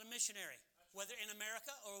is not a missionary, whether in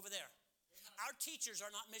America or over there. Our teachers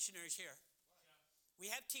are not missionaries here.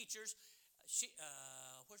 We have teachers.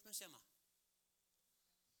 Where's Miss Emma?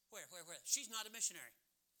 Where? She's not a missionary.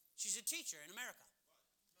 She's a teacher in America.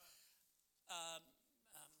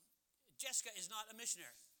 Jessica is not a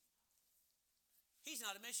missionary. He's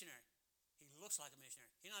not a missionary. He looks like a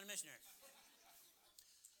missionary. He's not a missionary.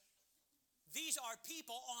 These are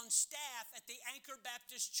people on staff at the Anchor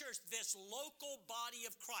Baptist Church, this local body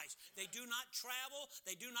of Christ. They do not travel.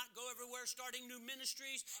 They do not go everywhere starting new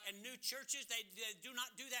ministries and new churches. They do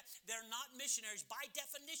not do that. They're not missionaries. By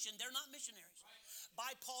definition, they're not missionaries.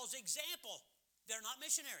 By Paul's example, they're not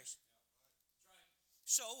missionaries.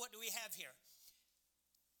 So what do we have here?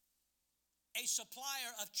 A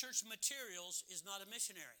supplier of church materials is not a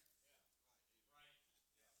missionary.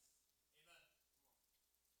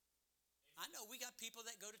 I know we got people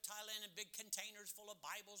that go to Thailand in big containers full of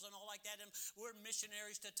Bibles and all like that, and we're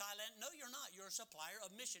missionaries to Thailand. No, you're not. You're a supplier of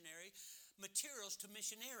missionary materials to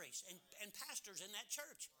missionaries and pastors in that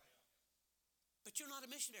church. But you're not a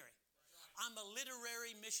missionary. I'm a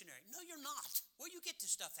literary missionary. No, you're not. Where you get this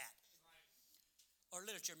stuff at? Or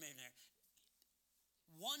literature missionary.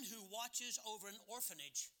 One who watches over an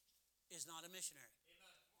orphanage is not a missionary.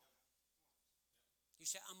 You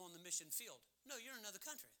say, I'm on the mission field. No, you're in another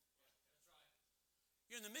country.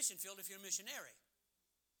 You're in the mission field if you're a missionary.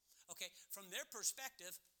 Okay, from their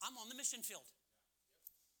perspective, I'm on the mission field.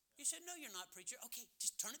 You said, no, you're not, preacher. Okay,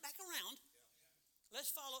 just turn it back around.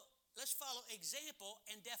 Let's follow example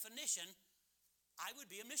and definition. I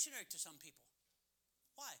would be a missionary to some people.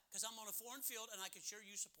 Why? Because I'm on a foreign field and I can sure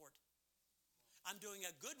use support. I'm doing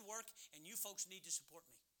a good work and you folks need to support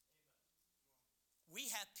me.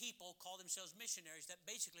 We have people call themselves missionaries that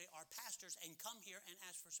basically are pastors and come here and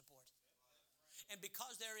ask for support. And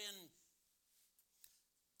because they're in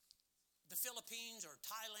the Philippines or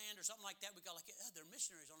Thailand or something like that, we go like, they're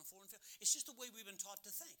missionaries on a foreign field. It's just the way we've been taught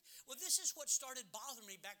to think. Well, this is what started bothering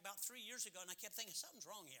me back about 3 years ago, and I kept thinking, something's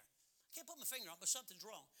wrong here. I can't put my finger on it, but something's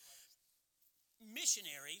wrong.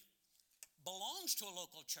 Missionary belongs to a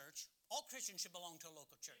local church. All Christians should belong to a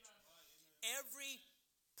local church. Every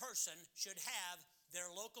person should have their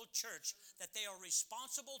local church that they are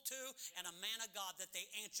responsible to and a man of God that they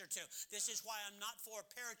answer to. This is why I'm not for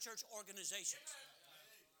parachurch organizations.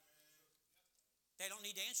 They don't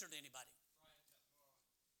need to answer to anybody.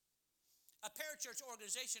 A parachurch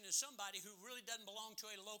organization is somebody who really doesn't belong to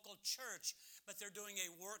a local church, but they're doing a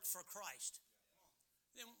work for Christ.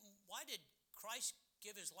 Then why did Christ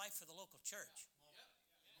give his life for the local church?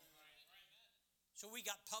 So we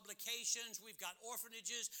got publications, we've got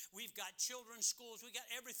orphanages, we've got children's schools, we got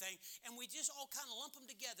everything, and we just all kind of lump them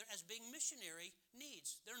together as being missionary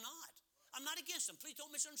needs. They're not. I'm not against them. Please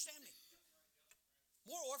don't misunderstand me.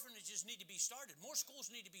 More orphanages need to be started. More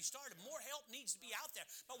schools need to be started. More help needs to be out there.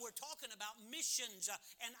 But we're talking about missions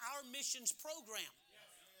and our missions program.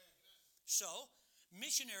 So,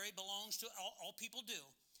 missionary belongs to all people do,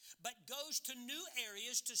 but goes to new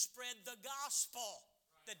areas to spread the gospel.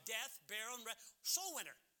 The deaf, barren, soul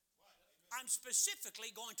winner. I'm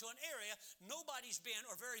specifically going to an area nobody's been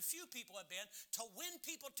or very few people have been to win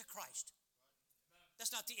people to Christ.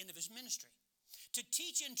 That's not the end of his ministry. To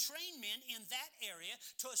teach and train men in that area,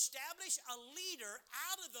 to establish a leader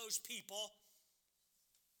out of those people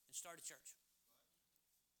and start a church.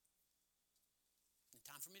 And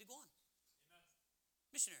time for me to go on.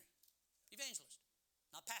 Missionary, evangelist,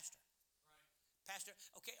 not pastor. Pastor,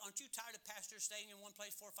 okay, aren't you tired of pastors staying in one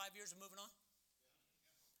place 4 or 5 years and moving on?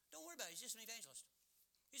 Don't worry about it. He's just an evangelist.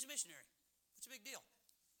 He's a missionary. What's a big deal?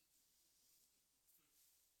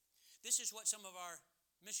 This is what some of our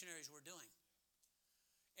missionaries were doing.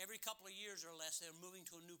 Every couple of years or less, they're moving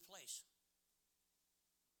to a new place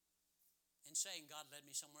and saying, God led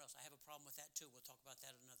me somewhere else. I have a problem with that too. We'll talk about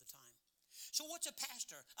that another time. So what's a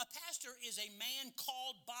pastor? A pastor is a man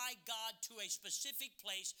called by God to a specific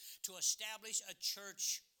place to establish a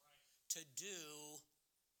church to do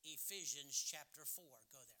Ephesians chapter 4.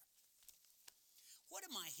 Go there. What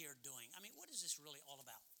am I here doing? I mean, what is this really all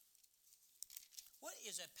about? What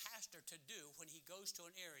is a pastor to do when he goes to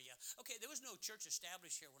an area? Okay, there was no church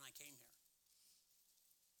established here when I came here.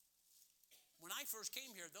 When I first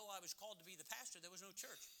came here, though I was called to be the pastor, there was no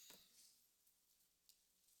church.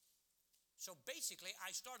 So basically, I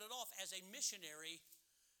started off as a missionary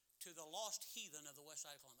to the lost heathen of the west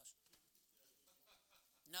side of Columbus.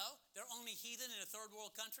 No? They're only heathen in a third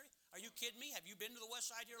world country? Are you kidding me? Have you been to the west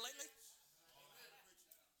side here lately?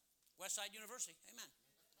 West Side University. Amen.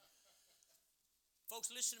 Folks,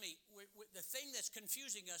 listen to me. The thing that's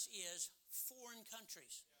confusing us is foreign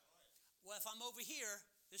countries. Well, if I'm over here,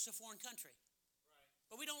 this is a foreign country.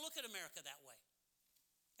 But we don't look at America that way.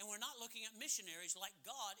 And we're not looking at missionaries like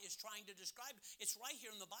God is trying to describe. It's right here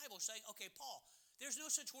in the Bible saying, okay, Paul, there's no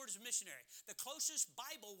such word as missionary. The closest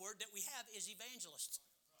Bible word that we have is evangelist.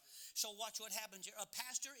 So watch what happens here. A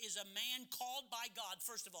pastor is a man called by God,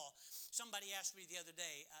 first of all. Somebody asked me the other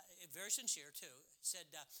day, very sincere too, said,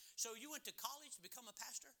 so you went to college to become a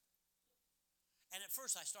pastor? And at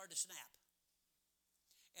first I started to snap.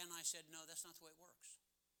 And I said, no, that's not the way it works.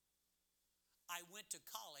 I went to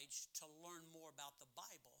college to learn more about the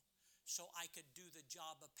Bible so I could do the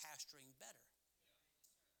job of pastoring better.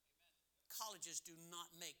 Colleges do not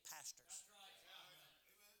make pastors.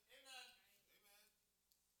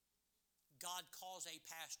 God calls a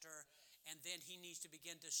pastor, and then he needs to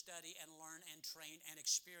begin to study and learn and train and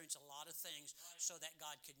experience a lot of things so that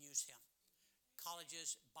God can use him.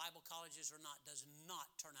 Colleges, Bible colleges or not, does not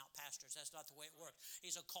turn out pastors. That's not the way it works.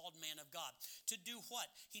 He's a called man of God. To do what?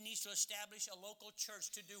 He needs to establish a local church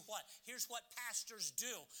to do what? Here's what pastors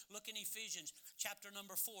do. Look in Ephesians chapter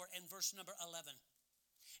number 4 and verse number 11.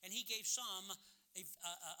 And he gave some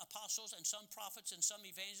apostles and some prophets and some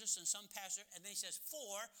evangelists and some pastors, and then he says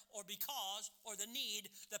for or because or the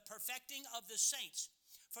need, the perfecting of the saints.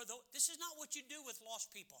 This is not what you do with lost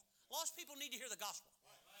people. Lost people need to hear the gospel.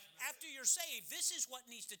 After you're saved, this is what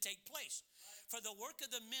needs to take place. For the work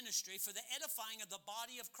of the ministry, for the edifying of the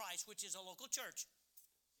body of Christ, which is a local church.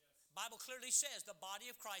 Bible clearly says the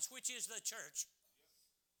body of Christ, which is the church.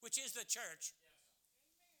 Which is the church.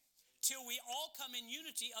 Till we all come in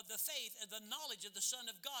unity of the faith and the knowledge of the Son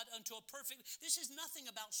of God unto a perfect. This is nothing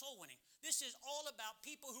about soul winning. This is all about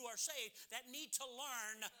people who are saved that need to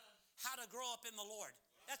learn how to grow up in the Lord.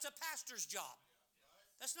 That's a pastor's job.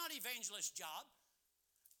 That's not evangelist's job.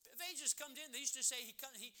 Evangelist comes in, they used to say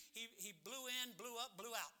he blew in, blew up,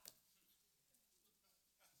 blew out.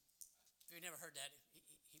 If you've never heard that,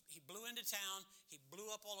 he blew into town, he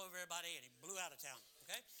blew up all over everybody, and he blew out of town.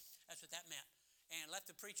 Okay? That's what that meant. And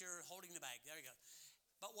left the preacher holding the bag. There you go.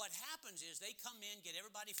 But what happens is they come in, get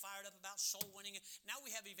everybody fired up about soul winning. Now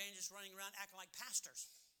we have evangelists running around acting like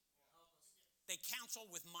pastors. They counsel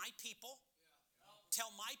with my people,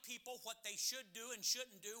 tell my people what they should do and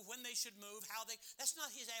shouldn't do, when they should move, how they. That's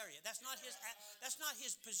not his area. That's not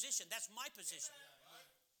his position. That's my position.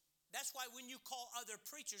 That's why when you call other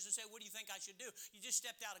preachers and say, what do you think I should do? You just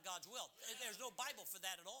stepped out of God's will. There's no Bible for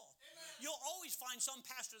that at all. You'll always find some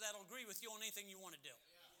pastor that'll agree with you on anything you want to do.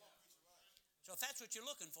 So if that's what you're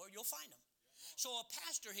looking for, you'll find them. So a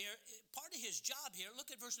pastor here, part of his job here, look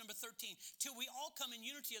at verse number 13. Till we all come in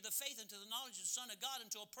unity of the faith and to the knowledge of the Son of God,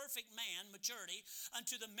 unto a perfect man, maturity,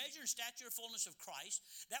 unto the measure and stature and fullness of Christ,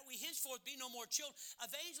 that we henceforth be no more children.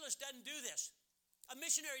 Evangelist doesn't do this. A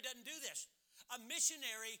missionary doesn't do this. A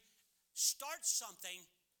missionary starts something,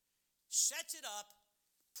 sets it up,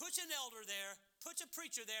 puts an elder there, puts a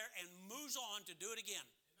preacher there, and moves on to do it again.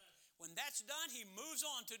 When that's done, he moves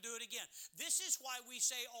on to do it again. This is why we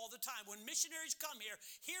say all the time, when missionaries come here,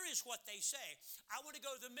 here is what they say. I want to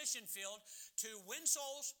go to the mission field to win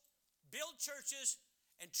souls, build churches,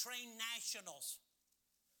 and train nationals.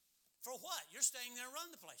 For what? You're staying there and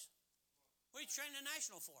running the place. What are you training a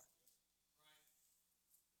national for?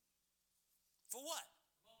 For what?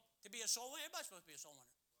 To be a soul winner? Everybody's supposed to be a soul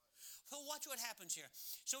winner. So watch what happens here.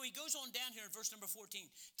 So he goes on down here in verse number 14.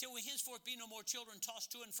 Till we henceforth be no more children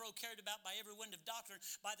tossed to and fro, carried about by every wind of doctrine,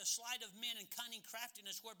 by the sleight of men and cunning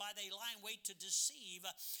craftiness, whereby they lie in wait to deceive.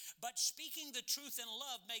 But speaking the truth in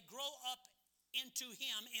love may grow up into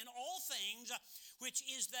him in all things, which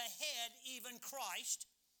is the head, even Christ,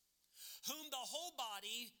 whom the whole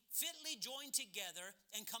body fitly joined together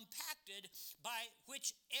and compacted, by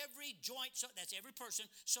which every joint, so that's every person,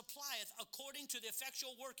 supplieth according to the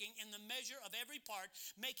effectual working in the measure of every part,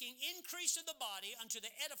 making increase of the body unto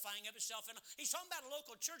the edifying of itself. And he's talking about a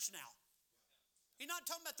local church now. He's not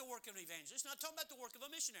talking about the work of an evangelist. He's not talking about the work of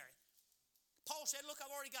a missionary. Paul said, look,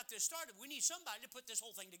 I've already got this started. We need somebody to put this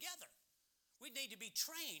whole thing together. We need to be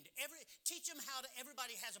trained. Teach them how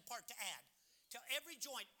everybody has a part to add. Till every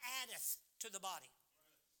joint addeth to the body.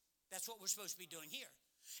 That's what we're supposed to be doing here.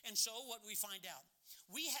 And so what we find out,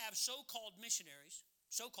 we have so-called missionaries,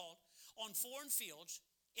 on foreign fields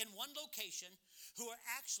in one location who are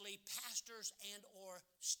actually pastors and or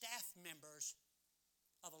staff members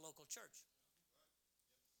of a local church.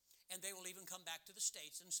 And they will even come back to the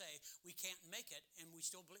States and say, we can't make it, and we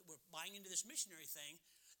still believe we're buying into this missionary thing,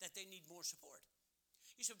 that they need more support.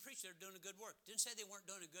 You should preach they're doing a good work. Didn't say they weren't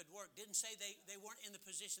doing a good work. Didn't say they weren't in the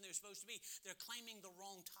position they were supposed to be. They're claiming the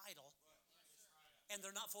wrong title, and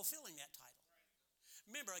they're not fulfilling that title.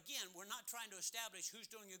 Remember, again, we're not trying to establish who's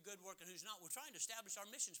doing a good work and who's not. We're trying to establish our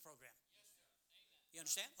missions program. You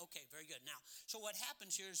understand? Okay, very good. Now, so what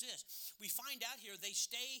happens here is this. We find out here they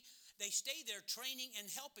stay there training and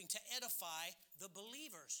helping to edify the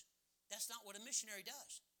believers. That's not what a missionary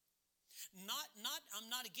does. I'm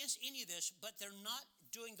not against any of this, but they're not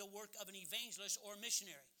doing the work of an evangelist or a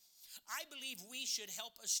missionary. I believe we should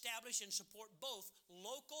help establish and support both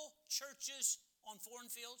local churches on foreign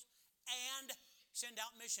fields and send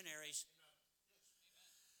out missionaries.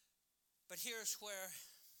 But here's where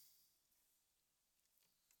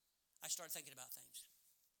I start thinking about things.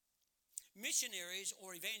 Missionaries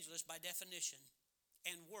or evangelists, by definition,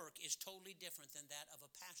 and work is totally different than that of a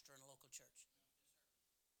pastor in a local church.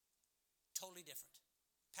 Totally different.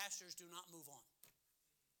 Pastors do not move on.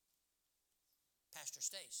 Pastor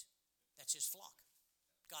stays. That's his flock.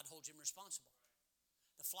 God holds him responsible.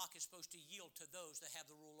 The flock is supposed to yield to those that have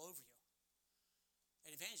the rule over you.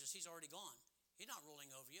 An evangelist, he's already gone. He's not ruling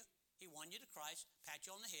over you. He won you to Christ, pat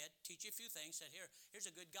you on the head, teach you a few things, said, here's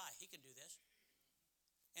a good guy. He can do this.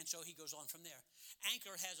 And so he goes on from there.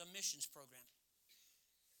 Anchor has a missions program.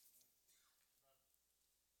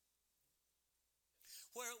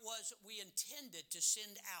 Where it was we intended to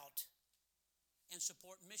send out and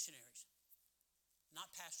support missionaries, not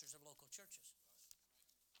pastors of local churches.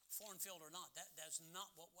 Foreign field or not, that's not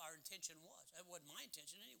what our intention was. That wasn't my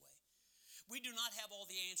intention anyway. We do not have all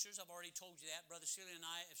the answers. I've already told you that. Brother Celia and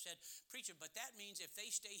I have said, preacher, but that means if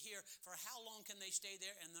they stay here, for how long can they stay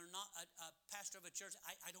there and they're not a pastor of a church?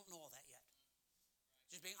 I don't know all that yet.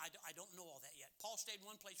 I don't know all that yet. Paul stayed in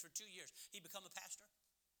one place for 2 years. He become a pastor.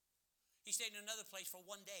 He stayed in another place for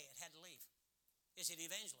 1 day and had to leave. Is he an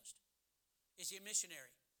evangelist? Is he a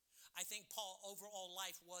missionary? I think Paul, overall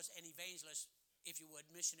life, was an evangelist, if you would,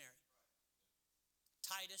 missionary.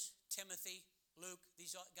 Titus, Timothy, Luke,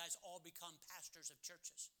 these guys all become pastors of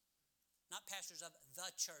churches. Not pastors of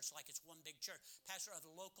the church like it's one big church. Pastor of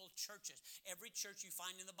local churches. Every church you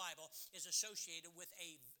find in the Bible is associated with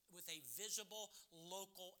a visible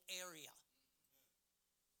local area.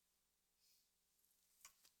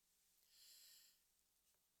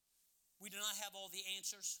 We do not have all the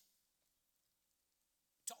answers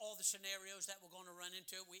to all the scenarios that we're going to run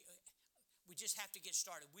into. We just have to get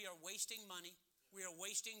started. We are wasting money. We are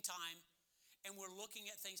wasting time. And we're looking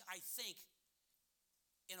at things, I think,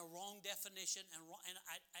 in a wrong definition. And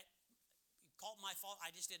I call it my fault.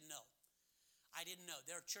 I just didn't know. I didn't know.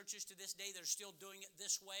 There are churches to this day that are still doing it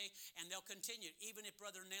this way, and they'll continue. Even if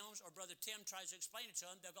Brother Nelms or Brother Tim tries to explain it to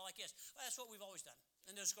them, they'll go like this. Well, that's what we've always done.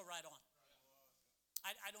 And they'll just go right on.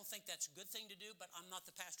 I don't think that's a good thing to do, but I'm not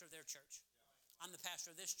the pastor of their church. I'm the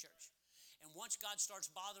pastor of this church. And once God starts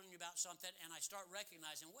bothering you about something, and I start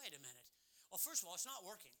recognizing, wait a minute. Well, first of all, it's not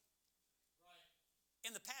working.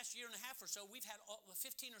 In the past year and a half or so, we've had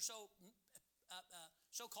 15 or so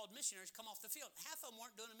so-called missionaries come off the field. Half of them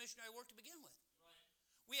weren't doing a missionary work to begin with. Right.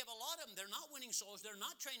 We have a lot of them. They're not winning souls. They're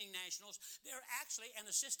not training nationals. They're actually an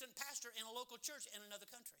assistant pastor in a local church in another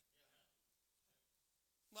country.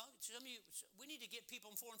 Yeah. Well, some of you, we need to get people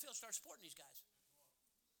in foreign fields start supporting these guys.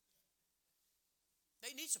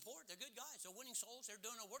 They need support. They're good guys. They're winning souls. They're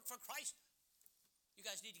doing a work for Christ. You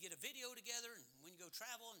guys need to get a video together, and when you go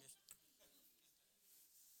travel and just...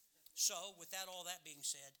 So, with all that being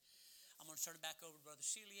said, I'm going to turn it back over to Brother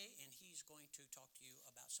Celia, and he's going to talk to you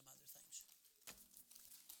about some other things.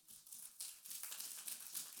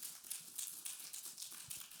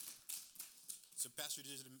 So, Pastor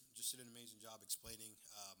just did an amazing job explaining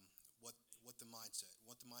what the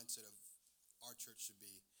mindset of our church should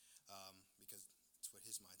be, because it's what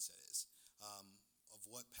his mindset is, of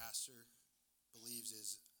what pastor believes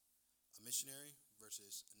is a missionary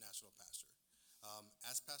versus a national pastor.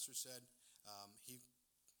 As Pastor said, he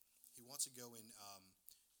wants to go in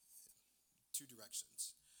two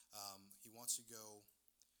directions. He wants to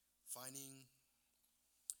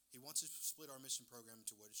split our mission program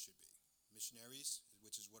into what it should be. Missionaries,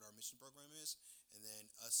 which is what our mission program is, and then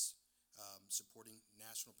us supporting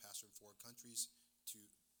national pastor in foreign countries to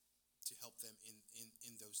help them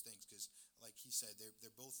in those things. Because like he said,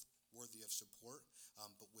 they're both worthy of support,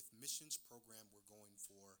 but with missions program, we're going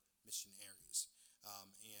for missionaries.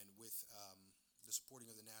 And with the supporting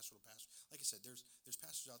of the national pastor, like I said, there's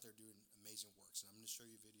pastors out there doing amazing works, and I'm going to show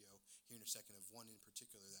you a video here in a second of one in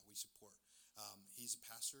particular that we support. He's a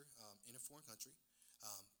pastor in a foreign country,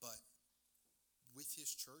 but with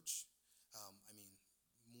his church,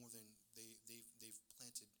 more than they've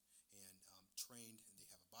planted and trained, and they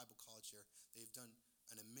have a Bible college there. They've done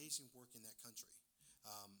an amazing work in that country,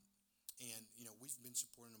 and we've been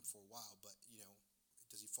supporting him for a while, but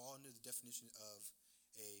does he fall under the definition of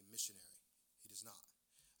a missionary? He does not.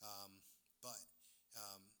 But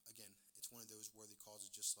again, it's one of those worthy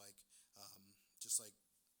causes, just like just like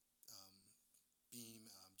um,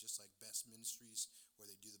 Beam, just like Best Ministries, where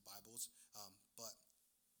they do the Bibles. But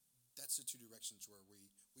that's the two directions where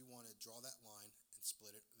we want to draw that line and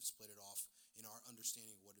split it off in our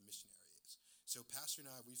understanding of what a missionary is. So Pastor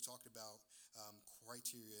and I, we've talked about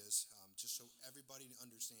criterias, just so everybody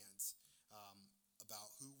understands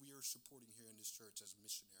about who we are supporting here in this church as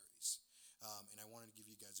missionaries. And I wanted to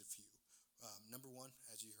give you guys a few. Number one,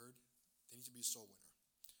 as you heard, they need to be a soul winner.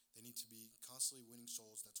 They need to be constantly winning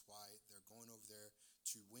souls. That's why they're going over there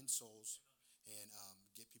to win souls and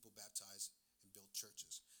get people baptized and build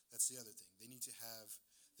churches. That's the other thing. They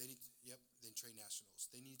train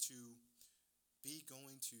nationals. They need to be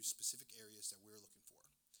going to specific areas that we're looking for.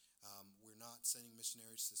 We're not sending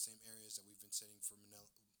missionaries to the same areas that we've been sending for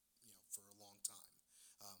for a long time.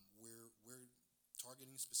 We're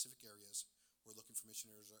targeting specific areas. We're looking for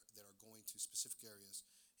missionaries that are going to specific areas,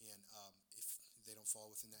 and if they don't fall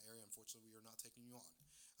within that area, unfortunately, we are not taking you on.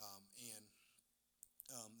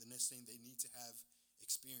 The next thing, they need to have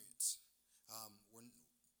experience. We're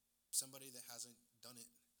somebody that hasn't done it.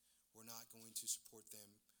 We're not going to support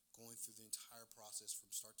them going through the entire process from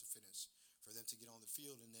start to finish for them to get on the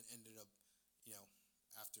field and then ended up,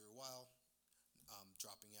 after a while,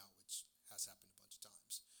 dropping out, which has happened a bunch of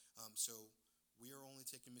times. So we are only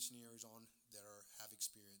taking missionaries on that have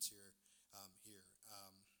experience here.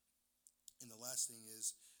 And the last thing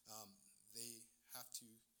is they have to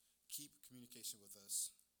keep communication with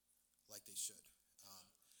us like they should.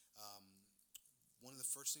 One of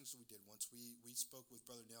the first things that we did once we spoke with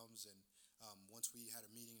Brother Nelms, and once we had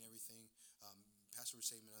a meeting and everything, Pastor was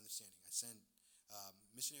saying an understanding. I sent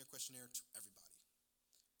missionary questionnaire to everybody.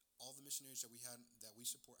 All the missionaries that we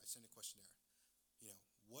support, I send a questionnaire.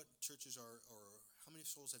 What churches or how many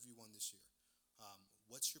souls have you won this year?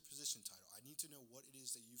 What's your position title? I need to know what it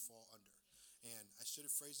is that you fall under. And I should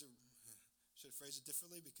have phrased it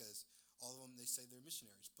differently, because all of them, they say they're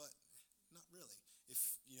missionaries, but not really.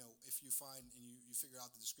 If you find and you figure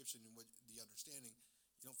out the description and what the understanding,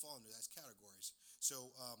 you don't fall under those categories.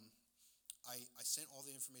 So I sent all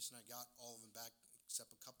the information. I got all of them back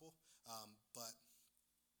except a couple, but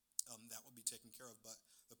that will be taken care of. But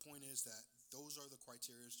the point is that those are the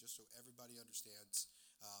criteria, just so everybody understands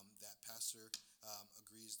that Pastor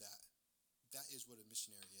agrees that is what a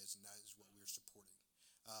missionary is, and that is what we're supporting.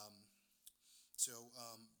 So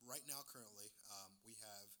right now, currently, we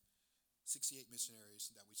have 68 missionaries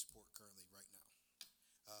that we support currently right now.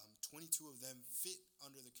 22 of them fit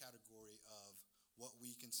under the category of what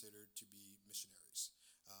we consider to be missionaries.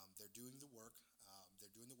 They're doing the work.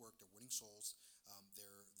 They're winning souls.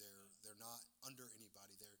 They're not under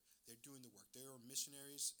anybody. They're doing the work. They are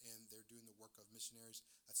missionaries, and they're doing the work of missionaries.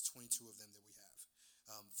 That's 22 of them that we have.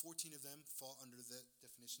 14 of them fall under the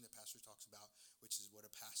definition that Pastor talks about, which is what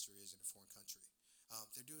a pastor is in a foreign country.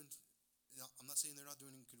 They're doing. I'm not saying they're not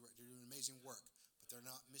doing good work. They're doing amazing work, but they're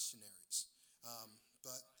not missionaries.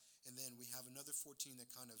 And then we have another 14 that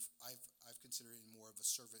kind of I've considered in more of a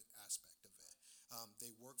servant aspect of it.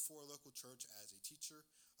 They work for a local church as a teacher,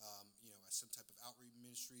 as some type of outreach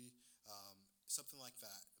ministry, something like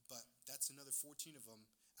that. But that's another 14 of them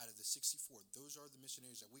out of the 64. Those are the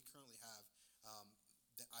missionaries that we currently have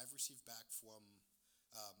that I've received back from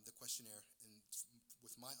the questionnaire. And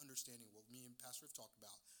with my understanding, what me and Pastor have talked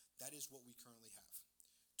about, that is what we currently have.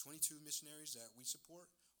 22 missionaries that we support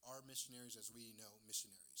are missionaries as we know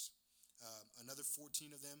missionaries. Another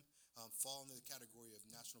 14 of them fall into the category of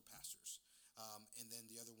national pastors. And then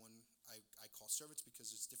the other one I call servants,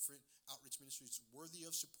 because it's different outreach ministries worthy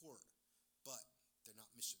of support, but they're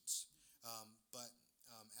not missions. But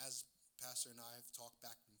as Pastor and I have talked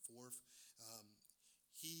back and forth,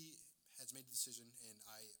 he has made the decision, and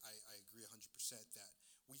I agree 100%, that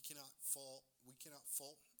we cannot fault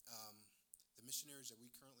the missionaries that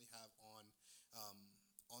we currently have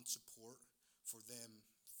on support for them.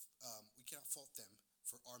 We cannot fault them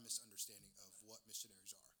for our misunderstanding of what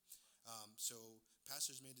missionaries are. So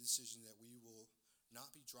Pastor's made the decision that we will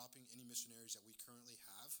not be dropping any missionaries that we currently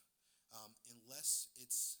have, unless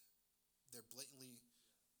they're blatantly,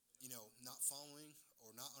 not following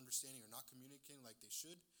or not understanding or not communicating like they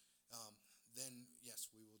should. Then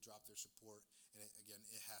yes, we will drop their support. And again,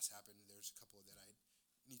 it has happened. There's a couple that I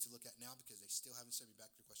need to look at now because they still haven't sent me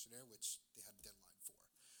back the questionnaire, which they had a deadline for.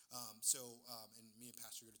 And me and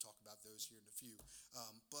Pastor are going to talk about those here in a few.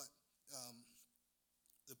 But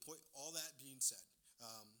the point, all that being said,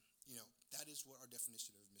 that is what our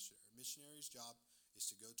definition of a missionary. A missionary's job is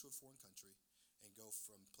to go to a foreign country and go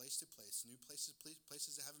from place to place, new places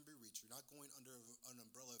that haven't been reached. You're not going under an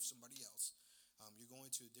umbrella of somebody else. You're going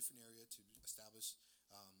to a different area to establish,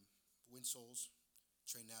 win souls,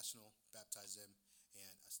 train national, baptize them,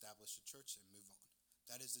 and establish a church and move on.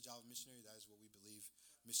 That is the job of missionary. That is what we believe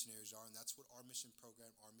missionaries are, and that's what our mission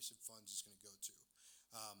program, our mission funds is going to go to.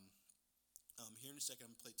 Here in a second,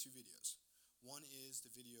 I'm going to play two videos. One is the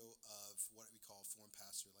video of what we call foreign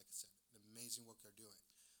pastor, like I said, the amazing work they're doing.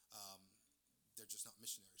 They're just not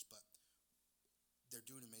missionaries, but they're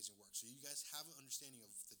doing amazing work. So you guys have an understanding of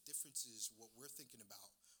the differences, what we're thinking about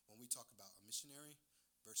when we talk about a missionary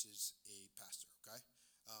versus a pastor, okay?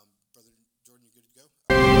 Brother Jordan, you good to go?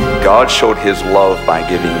 God showed his love by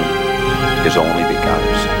giving his only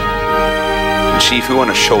begotten Son. And see, if we want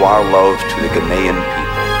to show our love to the Ghanaian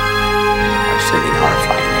people by sending our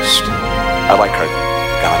finest, I'd like our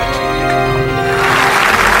God team to come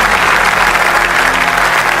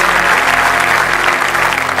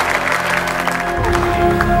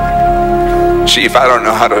out. Chief, I don't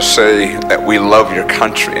know how to say that we love your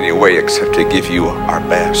country anyway except to give you our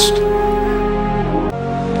best.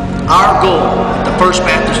 Our goal at the First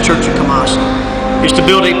Baptist Church of Kumasi is to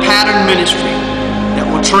build a pattern ministry that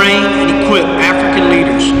will train and equip African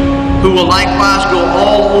leaders who will likewise go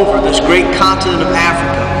all over this great continent of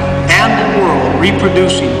Africa and the world,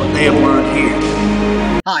 reproducing what they have learned here.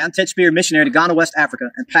 Hi, I'm Ted Spear, missionary to Ghana, West Africa,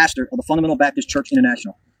 and pastor of the Fundamental Baptist Church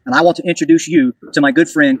International. And I want to introduce you to my good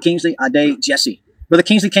friend, Kingsley Ade Jesse. Brother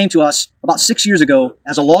Kingsley came to us about 6 years ago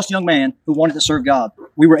as a lost young man who wanted to serve God.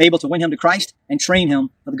 We were able to win him to Christ and train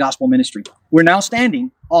him for the gospel ministry. We're now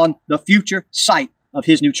standing on the future site of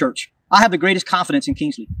his new church. I have the greatest confidence in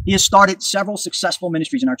Kingsley. He has started several successful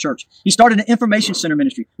ministries in our church. He started an information center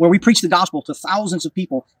ministry where we preach the gospel to thousands of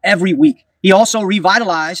people every week. He also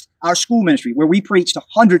revitalized our school ministry where we preach to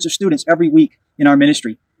hundreds of students every week in our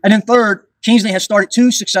ministry. And then third, Kingsley has started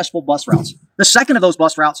 2 successful bus routes. The second of those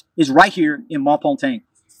bus routes is right here in Montpontagne.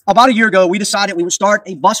 About a year ago, we decided we would start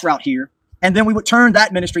a bus route here, and then we would turn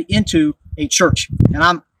that ministry into a church. And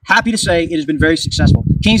I'm happy to say it has been very successful.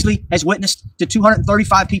 Kingsley has witnessed to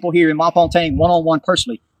 235 people here in Montpontagne one-on-one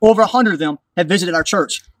personally. Over 100 of them have visited our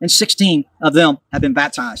church, and 16 of them have been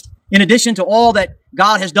baptized. In addition to all that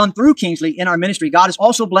God has done through Kingsley in our ministry, God has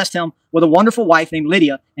also blessed him with a wonderful wife named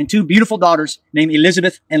Lydia and 2 beautiful daughters named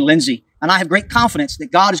Elizabeth and Lindsay. And I have great confidence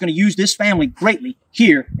that God is going to use this family greatly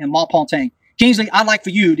here in Montpontagne. Kingsley, I'd like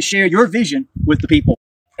for you to share your vision with the people.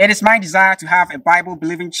 It is my desire to have a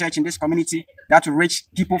Bible-believing church in this community that will reach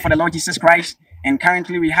people for the Lord Jesus Christ. And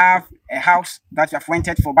currently we have a house that we have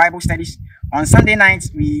rented for Bible studies. On Sunday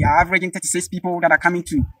nights, we are averaging 36 people that are coming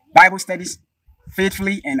to Bible studies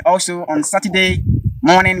faithfully. And also on Saturday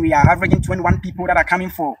morning, we are averaging 21 people that are coming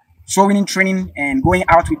for soul winning training and going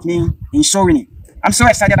out with me in soul winning. I'm so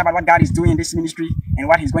excited about what God is doing in this ministry and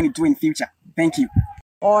what he's going to do in the future. Thank you.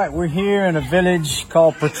 All right, we're here in a village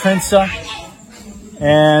called Petrensa,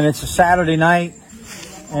 and it's a Saturday night,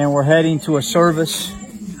 and we're heading to a service,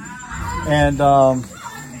 and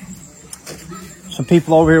some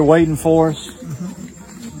people over here waiting for us,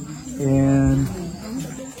 and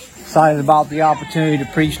excited about the opportunity to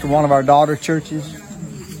preach to one of our daughter churches.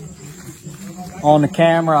 On the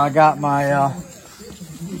camera, I got my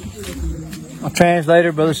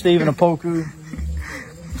translator, Brother Stephen Apoku.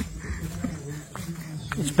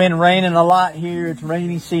 It's been raining a lot here. It's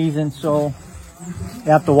rainy season, so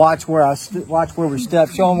you have to watch where we step.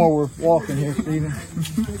 Show them where we're walking here, Stephen.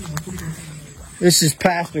 This is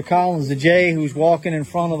Pastor Collins the J, who's walking in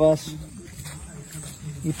front of us.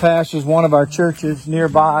 He pastors one of our churches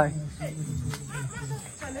nearby.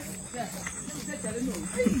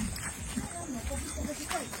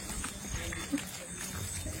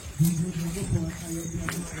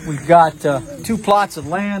 We've got 2 plots of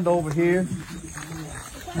land over here,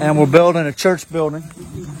 and we're building a church building.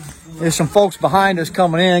 There's some folks behind us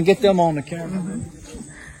coming in. Get them on the camera.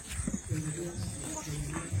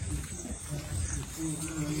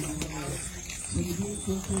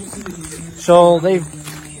 So they've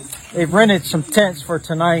rented some tents for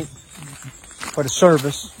tonight for the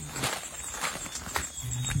service.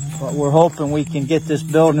 But we're hoping we can get this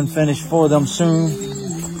building finished for them soon.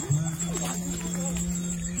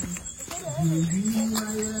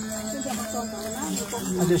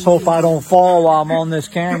 I just hope I don't fall while I'm on this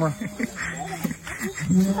camera.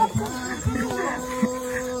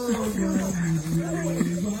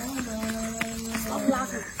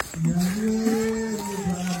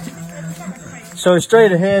 So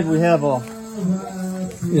straight ahead we have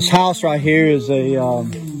this house right here is a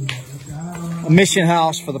mission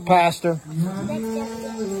house for the pastor.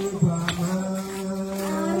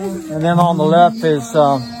 And then on the left is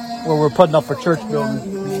where we're putting up a church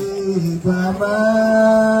building.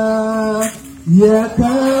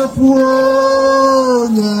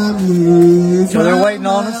 So they're waiting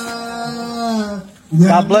on us.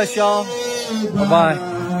 God bless y'all.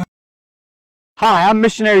 Bye-bye. Hi, I'm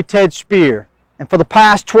missionary Ted Spear, and for the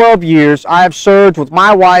past 12 years, I have served with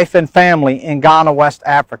my wife and family in Ghana, West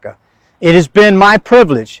Africa. It has been my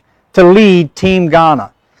privilege to lead Team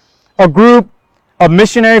Ghana, a group of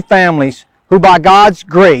missionary families who, by God's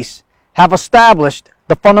grace, have established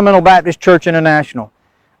the Fundamental Baptist Church International,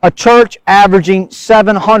 a church averaging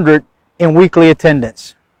 700 in weekly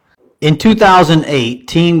attendance. In 2008,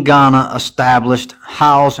 Team Ghana established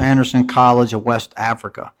Howes Anderson College of West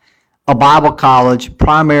Africa, a Bible college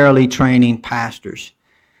primarily training pastors.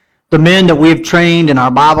 The men that we have trained in our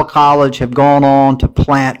Bible college have gone on to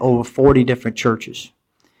plant over 40 different churches.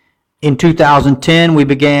 In 2010, we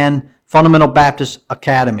began Fundamental Baptist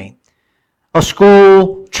Academy, a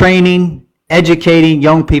school training, educating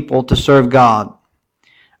young people to serve God.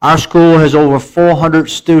 Our school has over 400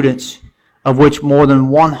 students, of which more than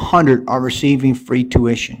 100 are receiving free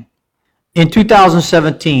tuition. In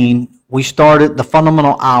 2017, we started the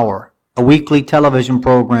Fundamental Hour, a weekly television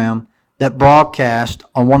program that broadcast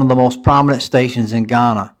on one of the most prominent stations in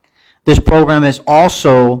Ghana. This program is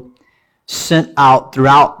also sent out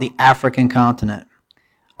throughout the African continent,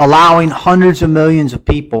 allowing hundreds of millions of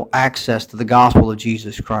people access to the gospel of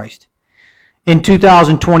Jesus Christ. In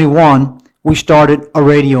 2021, we started a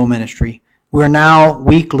radio ministry. We are now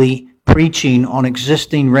weekly preaching on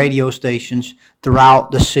existing radio stations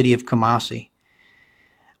throughout the city of Kumasi.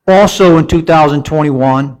 Also in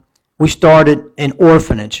 2021, we started an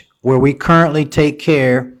orphanage where we currently take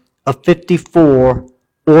care of 54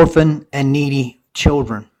 orphan and needy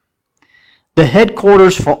children. The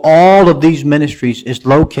headquarters for all of these ministries is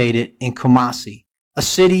located in Kumasi, a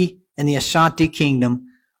city in the Ashanti Kingdom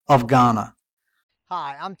of Ghana.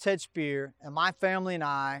 Hi, I'm Ted Spear, and my family and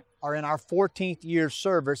I are in our 14th year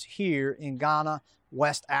service here in Ghana,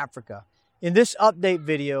 West Africa. In this update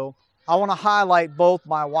video, I want to highlight both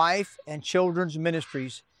my wife and children's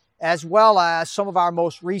ministries, as well as some of our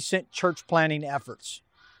most recent church planting efforts.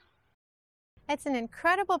 It's an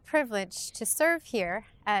incredible privilege to serve here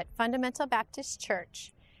at Fundamental Baptist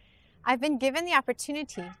Church. I've been given the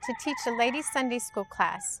opportunity to teach a ladies' Sunday school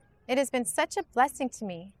class. It has been such a blessing to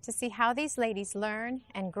me to see how these ladies learn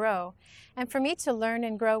and grow, and for me to learn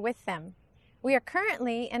and grow with them. We are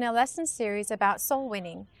currently in a lesson series about soul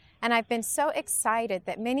winning, and I've been so excited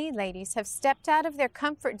that many ladies have stepped out of their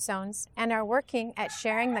comfort zones and are working at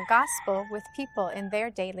sharing the gospel with people in their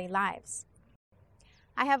daily lives.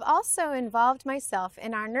 I have also involved myself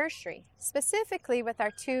in our nursery, specifically with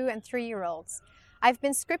our 2- and 3-year-olds. I've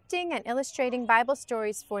been scripting and illustrating Bible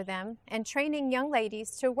stories for them and training young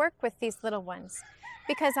ladies to work with these little ones,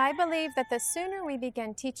 because I believe that the sooner we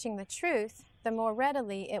begin teaching the truth, the more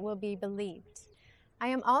readily it will be believed. I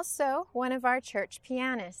am also one of our church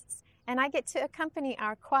pianists, and I get to accompany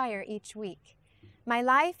our choir each week. My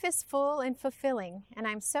life is full and fulfilling, and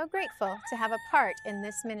I'm so grateful to have a part in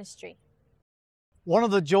this ministry. One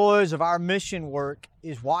of the joys of our mission work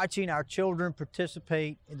is watching our children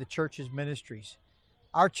participate in the church's ministries.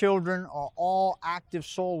 Our children are all active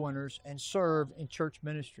soul winners and serve in church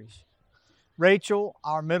ministries. Rachel,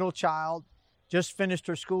 our middle child, just finished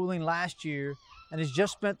her schooling last year and has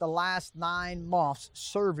just spent the last 9 months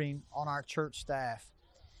serving on our church staff.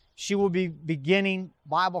 She will be beginning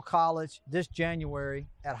Bible college this January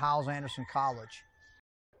at Howes Anderson College.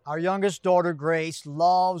 Our youngest daughter, Grace,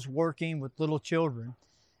 loves working with little children,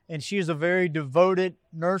 and she is a very devoted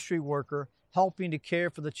nursery worker, helping to care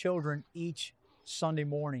for the children each Sunday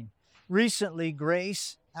morning. Recently,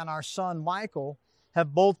 Grace and our son, Michael,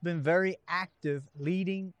 have both been very active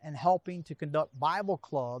leading and helping to conduct Bible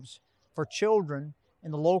clubs for children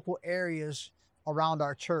in the local areas around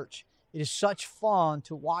our church. It is such fun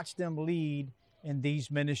to watch them lead in these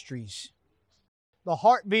ministries. The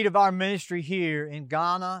heartbeat of our ministry here in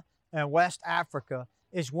Ghana and West Africa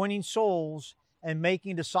is winning souls and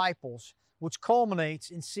making disciples, which culminates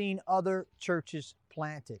in seeing other churches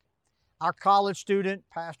planted. Our college student,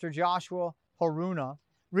 Pastor Joshua Haruna,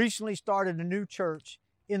 recently started a new church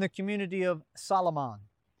in the community of Salaman.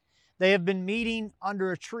 They have been meeting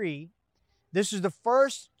under a tree. This is the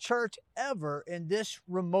first church ever in this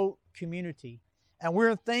remote community, and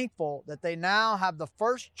we're thankful that they now have the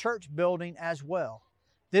first church building as well.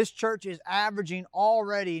 This church is averaging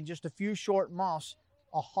already in just a few short months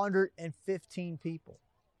 115 people.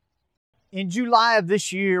 In July of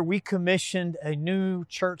this year, we commissioned a new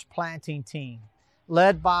church planting team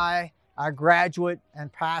led by our graduate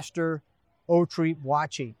and pastor, Otri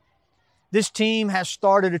Bwachi. This team has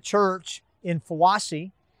started a church in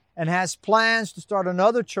Fawasi and has plans to start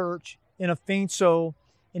another church in Afinso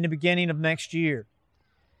in the beginning of next year.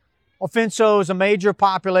 Ofinso is a major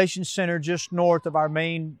population center just north of our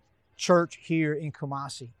main church here in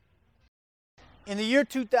Kumasi. In the year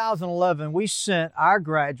 2011, we sent our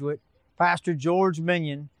graduate, Pastor George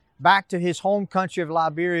Minion, back to his home country of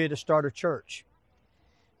Liberia to start a church.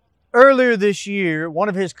 Earlier this year, one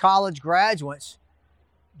of his college graduates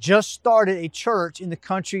just started a church in the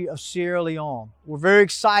country of Sierra Leone. We're very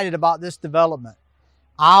excited about this development.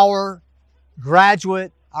 Our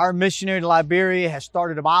graduate, our missionary to Liberia, has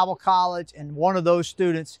started a Bible college, and one of those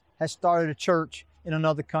students has started a church in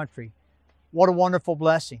another country. What a wonderful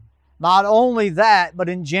blessing. Not only that, but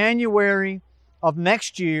in January of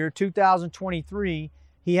next year, 2023,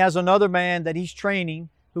 he has another man that he's training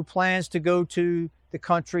who plans to go to the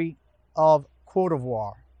country of Cote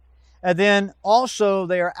d'Ivoire. And then also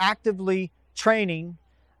they are actively training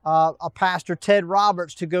a pastor, Ted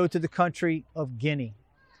Roberts, to go to the country of Guinea.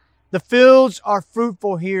 The fields are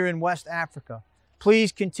fruitful here in West Africa.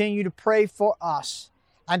 Please continue to pray for us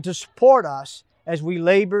and to support us as we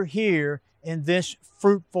labor here in this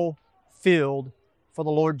fruitful field for the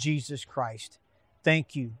Lord Jesus Christ.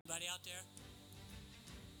 Thank you. Anybody out there?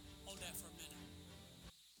 Hold that for a minute.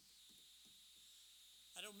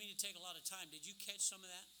 I don't mean to take a lot of time. Did you catch some of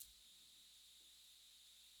that?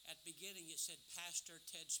 At the beginning it said Pastor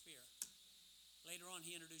Ted Spear. Later on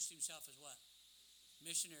he introduced himself as what?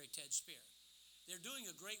 Missionary Ted Spear. They're doing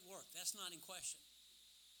a great work. That's not in question.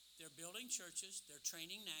 They're building churches, they're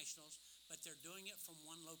training nationals, but they're doing it from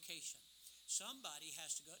one location. Somebody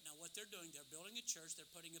has to go. Now what they're doing, they're building a church, they're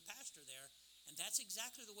putting a pastor there, and that's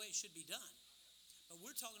exactly the way it should be done. But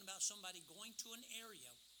we're talking about somebody going to an area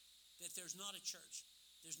that there's not a church,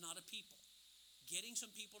 there's not a people. Getting some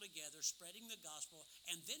people together, spreading the gospel,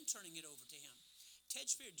 and then turning it over to him. Ted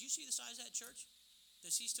Spear, do you see the size of that church?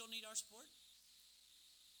 Does he still need our support?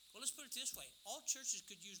 Well, let's put it this way. All churches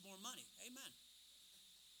could use more money. Amen.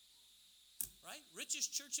 Right?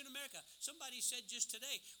 Richest church in America. Somebody said just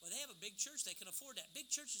today, well, they have a big church. They can afford that.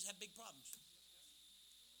 Big churches have big problems.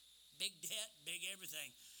 Big debt, big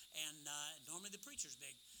everything. And normally the preacher's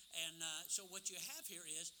big. And so what you have here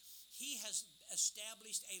is he has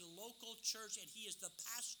established a local church, and he is the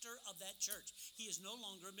pastor of that church. He is no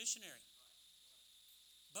longer a missionary.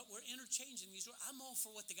 But we're interchanging these words. I'm all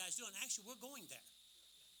for what the guy's doing. Actually, we're going there.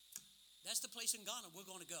 That's the place in Ghana we're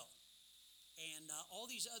going to go. And all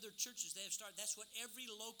these other churches they have started, that's what every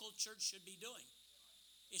local church should be doing,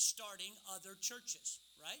 is starting other churches,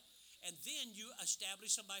 right? And then you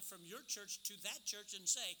establish somebody from your church to that church and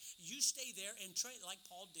say, you stay there and train like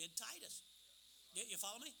Paul did Titus. You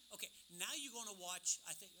follow me? Okay, now you're going to watch,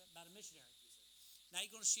 I think, about a missionary. Now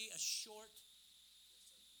you're going to see a short,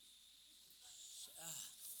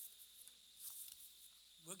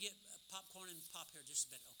 we'll get popcorn and pop here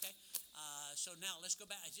just a bit, okay? So now let's go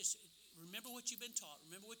back. I just remember what you've been taught.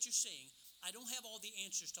 Remember what you're seeing. I don't have all the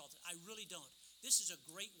answers to all this. I really don't. This is a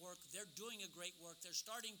great work. They're doing a great work. They're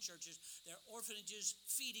starting churches. They're orphanages,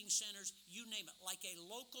 feeding centers, you name it, like a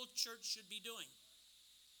local church should be doing.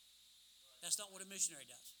 That's not what a missionary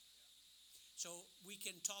does. So we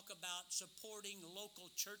can talk about supporting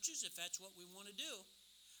local churches if that's what we want to do.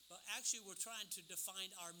 But actually we're trying to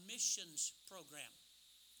define our missions program.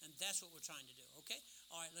 And that's what we're trying to do, okay?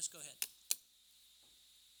 All right, let's go ahead.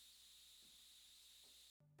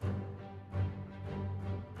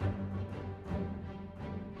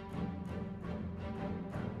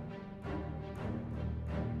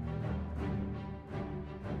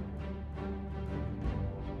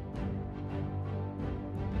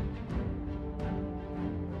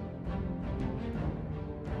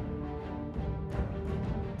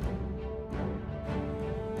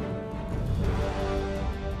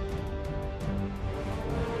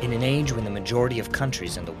 In an age when the majority of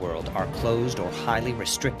countries in the world are closed or highly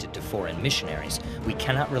restricted to foreign missionaries, we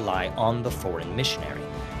cannot rely on the foreign missionary.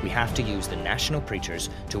 We have to use the national preachers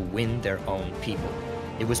to win their own people.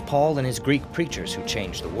 It was Paul and his Greek preachers who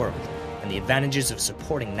changed the world, and the advantages of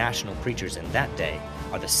supporting national preachers in that day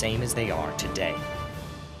are the same as they are today.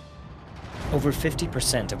 Over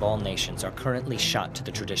 50% of all nations are currently shut to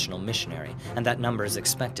the traditional missionary, and that number is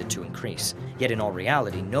expected to increase. Yet in all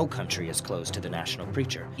reality, no country is closed to the national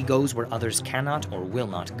preacher. He goes where others cannot or will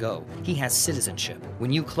not go. He has citizenship.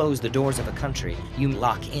 When you close the doors of a country, you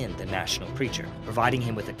lock in the national preacher, providing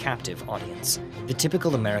him with a captive audience. The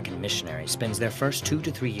typical American missionary spends their first 2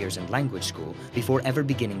 to 3 years in language school before ever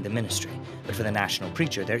beginning the ministry. But for the national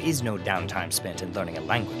preacher, there is no downtime spent in learning a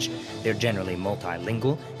language. They're generally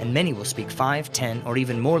multilingual, and many will speak 5, 10, or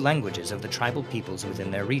even more languages of the tribal peoples within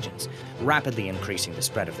their regions, rapidly increasing the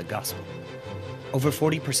spread of the gospel. Over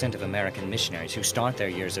 40% of American missionaries who start their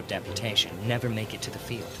years of deputation never make it to the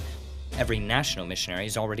field. Every national missionary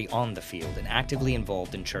is already on the field and actively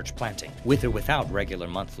involved in church planting, with or without regular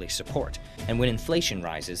monthly support. And when inflation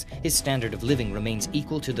rises, his standard of living remains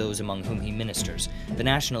equal to those among whom he ministers. The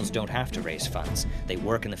nationals don't have to raise funds. They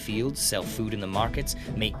work in the fields, sell food in the markets,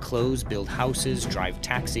 make clothes, build houses, drive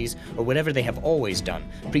taxis, or whatever they have always done,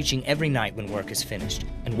 preaching every night when work is finished.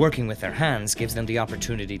 And working with their hands gives them the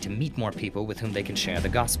opportunity to meet more people with whom they can share the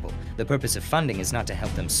gospel. The purpose of funding is not to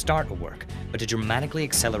help them start a work, but to dramatically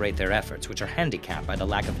accelerate their efforts, which are handicapped by the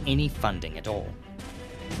lack of any funding at all.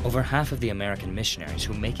 Over half of the American missionaries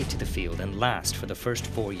who make it to the field and last for the first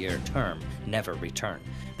 4-year term never return.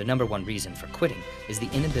 The number one reason for quitting is the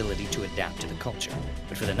inability to adapt to the culture.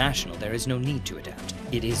 But for the national, there is no need to adapt.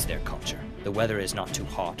 It is their culture. The weather is not too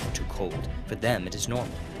hot or too cold. For them, it is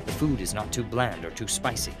normal. The food is not too bland or too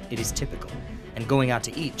spicy. It is typical. And going out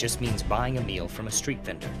to eat just means buying a meal from a street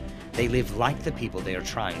vendor. They live like the people they are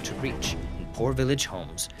trying to reach, in poor village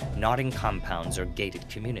homes, not in compounds or gated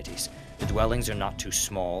communities. The dwellings are not too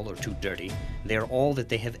small or too dirty. They are all that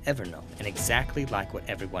they have ever known and exactly like what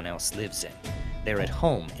everyone else lives in. They're at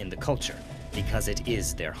home in the culture because it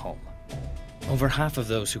is their home. Over half of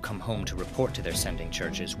those who come home to report to their sending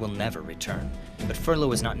churches will never return. But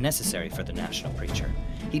furlough is not necessary for the national preacher.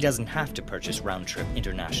 He doesn't have to purchase round-trip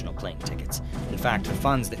international plane tickets. In fact, the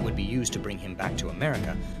funds that would be used to bring him back to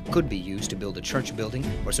America could be used to build a church building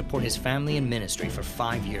or support his family and ministry for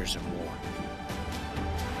 5 years or more.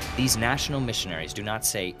 These national missionaries do not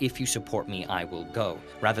say, "If you support me, I will go."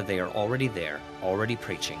 Rather, they are already there, already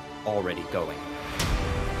preaching, already going.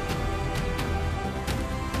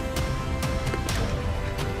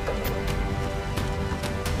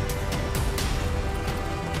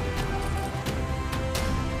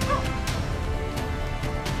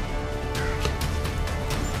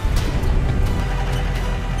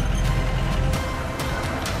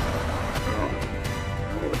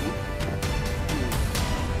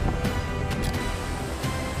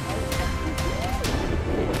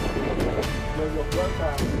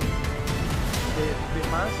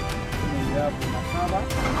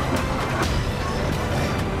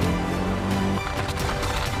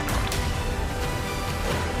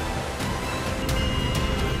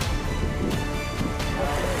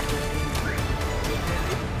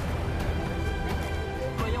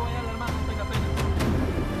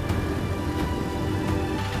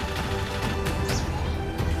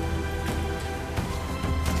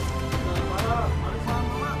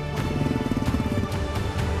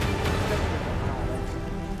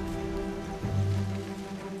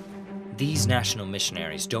 These national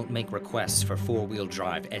missionaries don't make requests for four-wheel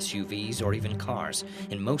drive SUVs or even cars.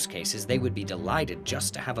 In most cases, they would be delighted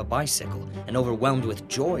just to have a bicycle and overwhelmed with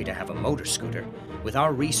joy to have a motor scooter. With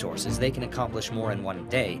our resources, they can accomplish more in one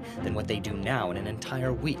day than what they do now in an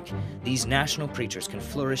entire week. These national preachers can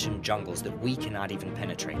flourish in jungles that we cannot even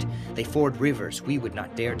penetrate. They ford rivers we would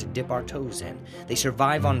not dare to dip our toes in. They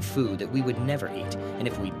survive on food that we would never eat, and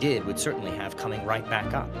if we did, would certainly have coming right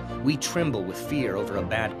back up. We tremble with fear over a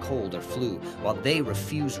bad cold or flu, while they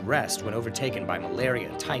refuse rest when overtaken by malaria,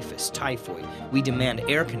 typhus, typhoid. We demand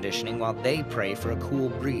air conditioning while they pray for a cool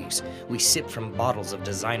breeze. We sip from bottles of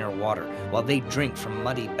designer water while they drink from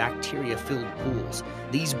muddy, bacteria-filled pools.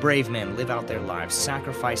 These brave men live out their lives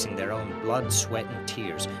sacrificing their own blood, sweat, and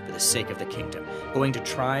tears for the sake of the kingdom, going to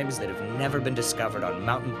tribes that have never been discovered on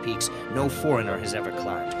mountain peaks no foreigner has ever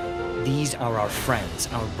climbed. These are our friends,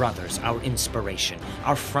 our brothers, our inspiration,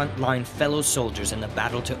 our frontline fellow soldiers in the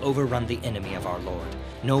battle to overrun the enemy of our Lord.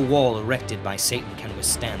 No wall erected by Satan can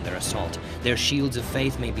withstand their assault. Their shields of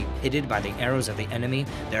faith may be pitted by the arrows of the enemy.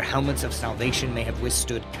 Their helmets of salvation may have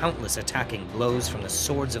withstood countless attacking blows from the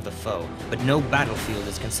swords of the foe. But no battlefield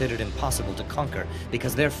is considered impossible to conquer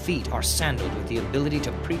because their feet are sandaled with the ability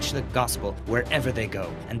to preach the gospel wherever they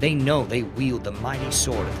go. And they know they wield the mighty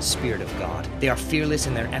sword of the Spirit of God. They are fearless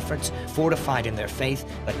in their efforts, fortified in their faith,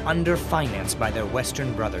 but under-financed by their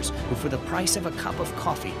Western brothers who for the price of a cup of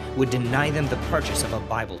coffee would deny them the purchase of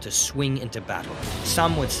a Bible to swing into battle.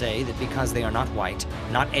 Some would say that because they are not white,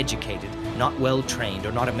 not educated, not well-trained,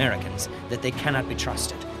 or not Americans, that they cannot be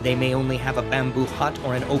trusted. They may only have a bamboo hut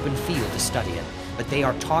or an open field to study in, but they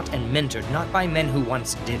are taught and mentored not by men who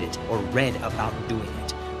once did it or read about doing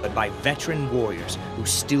it, but by veteran warriors who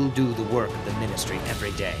still do the work of the ministry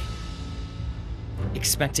every day.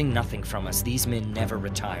 Expecting nothing from us, these men never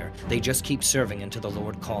retire. They just keep serving until the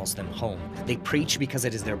Lord calls them home. They preach because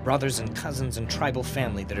it is their brothers and cousins and tribal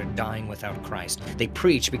family that are dying without Christ. They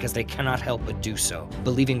preach because they cannot help but do so,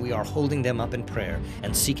 believing we are holding them up in prayer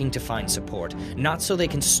and seeking to find support, not so they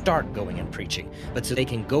can start going and preaching, but so they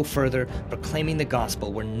can go further, proclaiming the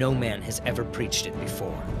gospel where no man has ever preached it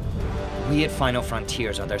before. We at Final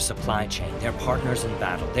Frontiers are their supply chain, their partners in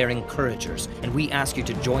battle, their encouragers, and we ask you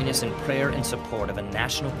to join us in prayer and support of a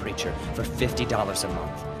national preacher for $50 a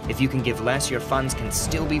month. If you can give less, your funds can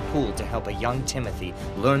still be pooled to help a young Timothy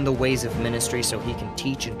learn the ways of ministry so he can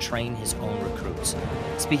teach and train his own recruits.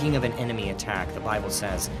 Speaking of an enemy attack, the Bible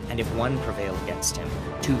says, "And if one prevail against him,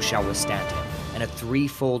 two shall withstand him, and a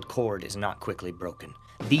threefold cord is not quickly broken."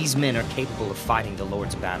 These men are capable of fighting the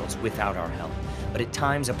Lord's battles without our help. But at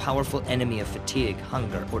times, a powerful enemy of fatigue,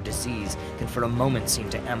 hunger, or disease can for a moment seem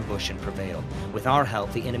to ambush and prevail. With our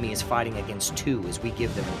help, the enemy is fighting against two as we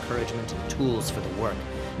give them encouragement and tools for the work,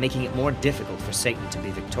 making it more difficult for Satan to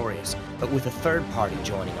be victorious. But with a third party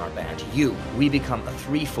joining our band, we become a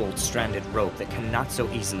threefold stranded rope that cannot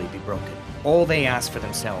so easily be broken. All they ask for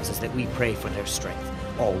themselves is that we pray for their strength.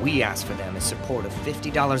 All we ask for them is support of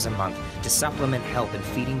 $50 a month to supplement help in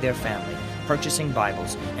feeding their family, purchasing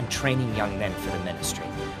Bibles, and training young men for the ministry.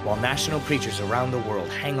 While national preachers around the world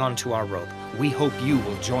hang on to our rope, we hope you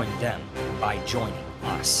will join them by joining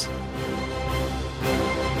us.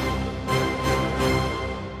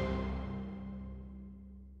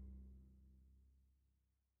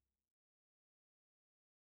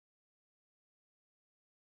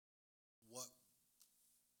 What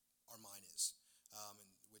our mind is, and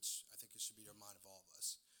which I think it should be our mind of all of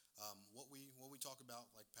us. What we talk about,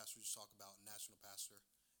 like pastors talk about, national pastor,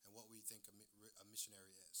 and what we think a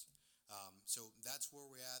missionary is. So that's where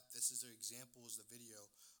we're at. This is an example, is the video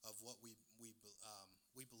of what we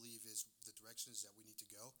believe is the directions that we need to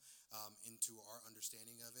go into our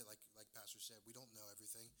understanding of it. Like Pastor said, we don't know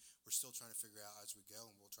everything. We're still trying to figure out as we go,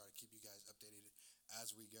 and we'll try to keep you guys updated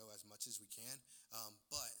as we go as much as we can.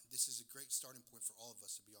 But this is a great starting point for all of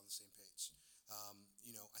us to be on the same page.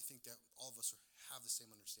 I think that all of us have the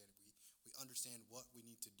same understanding. We understand what we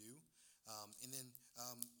need to do. And then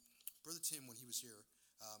Brother Tim, when he was here,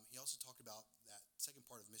 he also talked about that second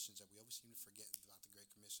part of missions that we always seem to forget about the Great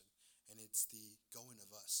Commission. And it's the going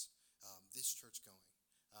of us, this church going.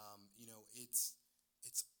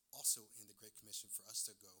 It's also in the Great Commission for us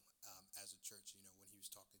to go as a church, when he was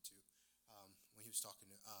talking to,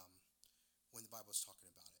 when the Bible was talking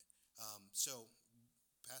about it. So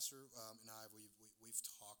Pastor and I, we've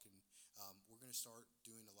talked, and we're going to start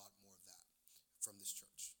doing a lot more of that from this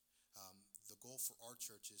church. The goal for our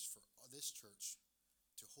church is for this church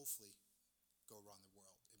to hopefully go around the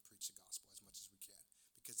world and preach the gospel as much as we can,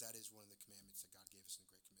 because that is one of the commandments that God gave us in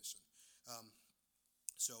the Great Commission.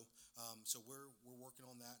 So we're working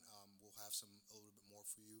on that. We'll have a little bit more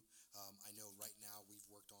for you. I know right now we've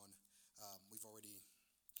worked on, we've already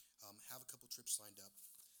have a couple trips lined up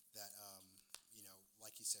that,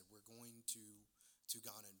 like he said, we're going to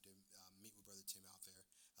Ghana to meet with Brother Tim out there.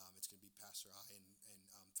 It's going to be Pastor I and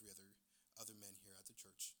three other men here at the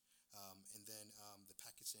church. And then the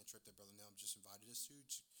Pakistan trip that Brother Nelm just invited us to,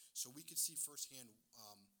 so we could see firsthand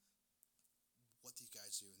what these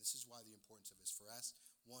guys do. And this is why the importance of this for us,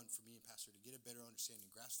 one, for me and Pastor to get a better understanding,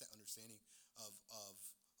 grasp that understanding of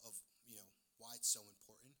why it's so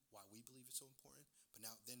important, why we believe it's so important, but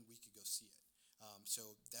now then we could go see it.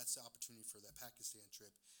 So that's the opportunity for that Pakistan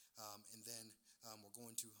trip. And then we're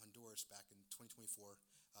going to Honduras back in 2024,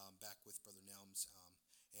 back with Brother Nelms.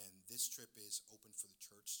 And this trip is open for the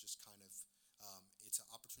church, just kind of, it's an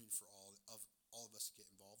opportunity for all of us to get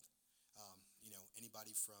involved.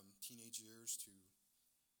 Anybody from teenage years to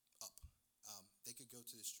up, they could go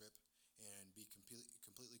to this trip and be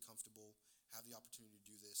completely comfortable, have the opportunity to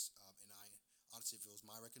do this. And I honestly, if it was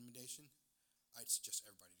my recommendation, I'd suggest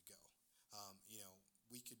everybody to go.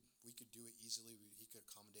 We could do it easily. He could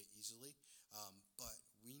accommodate easily, but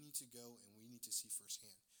we need to go and we need to see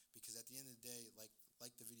firsthand, because at the end of the day,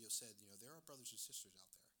 like the video said, there are brothers and sisters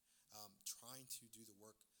out there trying to do the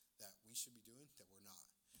work that we should be doing that we're not.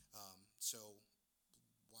 So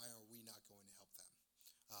why are we not going to help them?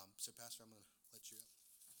 So Pastor, I'm going to let you up.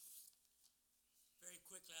 Very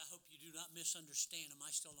quickly, I hope you do not misunderstand. Am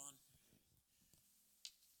I still on?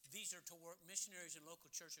 These are to work, missionaries and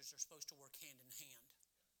local churches are supposed to work hand in hand.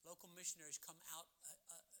 Local missionaries come out,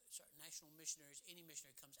 national missionaries, any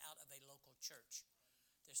missionary comes out of a local church.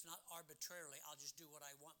 It's not arbitrarily, I'll just do what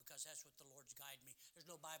I want because that's what the Lord's guided me. There's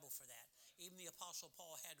no Bible for that. Even the Apostle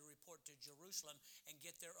Paul had to report to Jerusalem and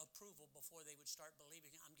get their approval before they would start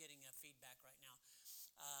believing. I'm getting a feedback right now.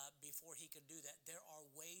 Before he could do that, there are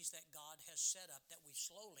ways that God has set up that we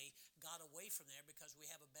slowly got away from there because we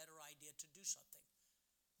have a better idea to do something.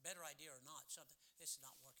 Better idea or not, something. This is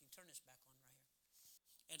not working. Turn this back on right here.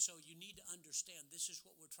 And so you need to understand this is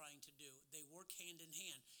what we're trying to do. They work hand in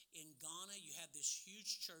hand. In Ghana, you have this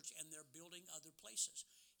huge church, and they're building other places.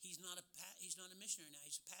 He's not a missionary now.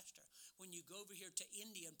 He's a pastor. When you go over here to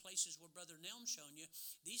India and places where Brother Nelm's shown you,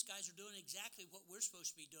 these guys are doing exactly what we're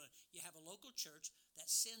supposed to be doing. You have a local church that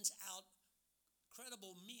sends out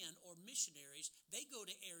credible men or missionaries. They go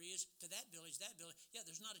to areas, to that village. Yeah,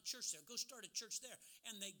 there's not a church there. Go start a church there.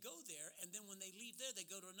 And they go there, and then when they leave there, they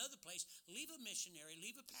go to another place, leave a missionary,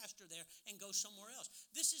 leave a pastor there, and go somewhere else.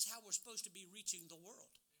 This is how we're supposed to be reaching the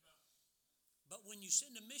world. But when you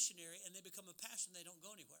send a missionary and they become a pastor and they don't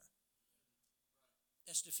go anywhere,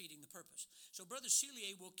 that's defeating the purpose. So Brother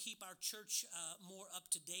Celier will keep our church more up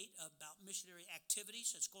to date about missionary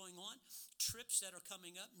activities that's going on, trips that are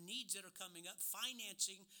coming up, needs that are coming up,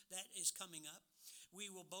 financing that is coming up. We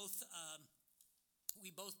both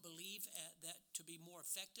believe that to be more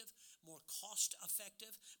effective, more cost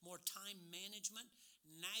effective, more time management,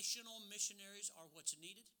 national missionaries are what's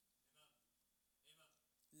needed.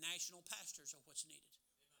 Amen. National pastors are what's needed.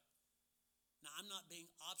 Now, I'm not being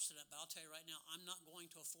obstinate, but I'll tell you right now, I'm not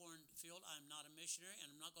going to a foreign field. I'm not a missionary,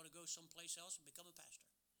 and I'm not going to go someplace else and become a pastor.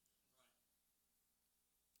 Right.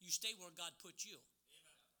 You stay where God put you.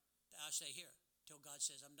 Amen. I say here, till God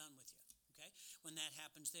says, I'm done with you. Okay? When that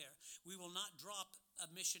happens there. We will not drop a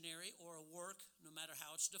missionary or a work, no matter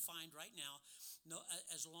how it's defined right now,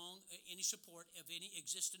 as long any support of any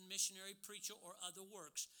existing missionary, preacher, or other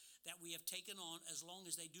works that we have taken on, as long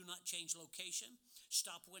as they do not change location,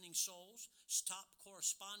 stop winning souls, stop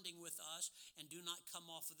corresponding with us, and do not come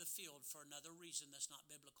off of the field for another reason that's not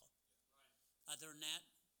biblical. Right. Other than that,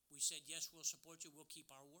 we said, yes, we'll support you, we'll keep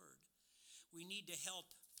our word. We need to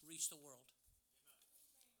help reach the world.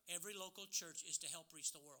 Amen. Every local church is to help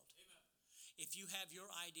reach the world. Amen. If you have your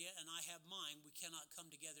idea and I have mine, we cannot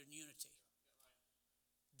come together in unity.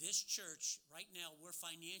 This church, right now, we're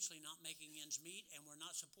financially not making ends meet, and we're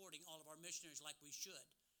not supporting all of our missionaries like we should.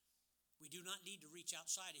 We do not need to reach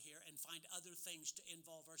outside of here and find other things to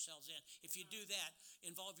involve ourselves in. If you do that,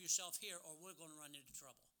 involve yourself here, or we're going to run into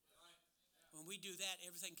trouble. When we do that,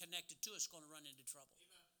 everything connected to us is going to run into trouble.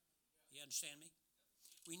 You understand me?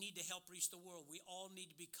 We need to help reach the world. We all need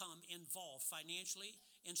to become involved financially,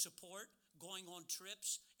 in support, going on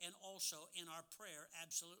trips, and also in our prayer,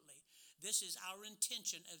 absolutely. This is our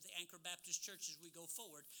intention of the Anchor Baptist Church as we go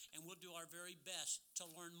forward, and we'll do our very best to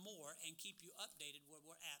learn more and keep you updated where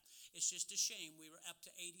we're at. It's just a shame we were up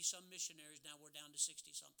to 80-some missionaries, now we're down to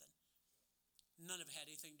 60-something. None of it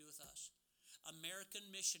had anything to do with us. American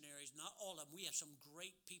missionaries, not all of them, we have some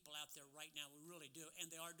great people out there right now, we really do, and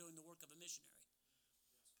they are doing the work of a missionary.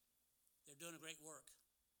 They're doing a great work.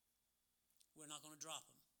 We're not going to drop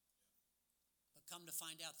them. But come to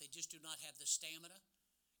find out, they just do not have the stamina.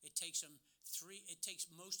 It takes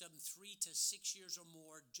most of them 3 to 6 years or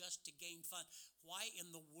more just to gain fund. Why in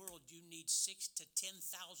the world do you need $6,000 to $10,000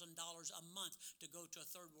 a month to go to a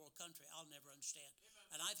third world country? I'll never understand.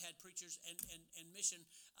 Amen. And I've had preachers and mission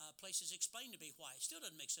places explain to me why. It still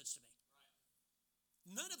doesn't make sense to me.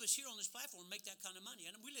 Right. None of us here on this platform make that kind of money,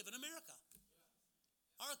 and we live in America.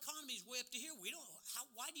 Yeah. Our economy is way up to here.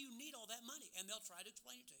 Why do you need all that money? And they'll try to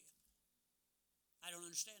explain it to you. I don't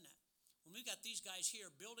understand that. When we've got these guys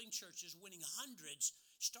here building churches, winning hundreds,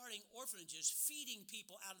 starting orphanages, feeding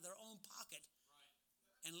people out of their own pocket, right,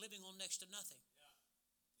 and living on next to nothing. Yeah. Yep.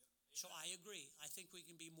 So I agree. I think we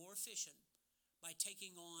can be more efficient by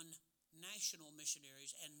taking on national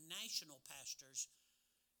missionaries and national pastors.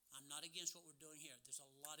 I'm not against what we're doing here. There's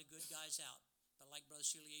a lot of good guys out. But like Brother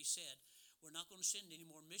Celier said, we're not going to send any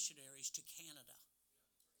more missionaries to Canada.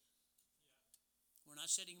 We're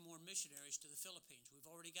not sending more missionaries to the Philippines. We've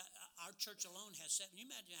already got, our church alone has 7. Can you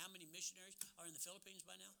imagine how many missionaries are in the Philippines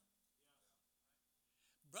by now?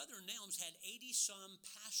 Yeah. Brother Nelms had 80-some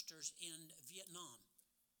pastors in Vietnam.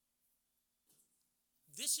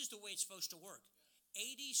 This is the way it's supposed to work.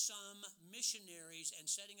 80-some missionaries and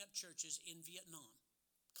setting up churches in Vietnam,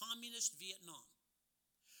 communist Vietnam.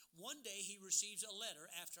 One day he receives a letter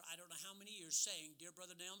after I don't know how many years saying, "Dear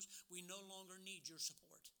Brother Nelms, we no longer need your support."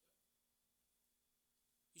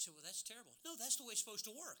 You say, well, that's terrible. No, that's the way it's supposed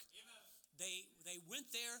to work. Amen. They went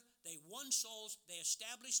there, they won souls, they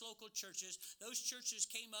established local churches. Those churches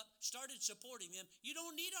came up, started supporting them. You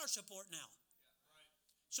don't need our support now. Yeah, right.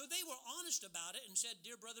 So they were honest about it and said,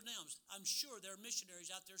 "Dear Brother Nelms, I'm sure there are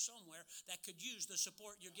missionaries out there somewhere that could use the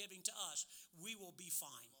support you're giving to us. We will be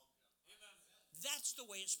fine." Amen. That's the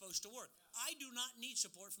way it's supposed to work. I do not need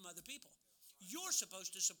support from other people. You're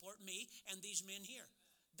supposed to support me and these men here.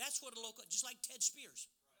 That's what a local, just like Ted Spears.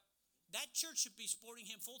 That church should be supporting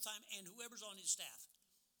him full-time and whoever's on his staff.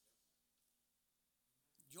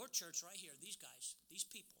 Your church right here, these guys, these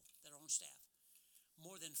people that are on staff,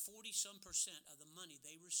 more than 40-some% of the money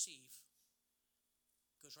they receive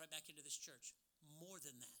goes right back into this church. More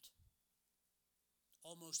than that.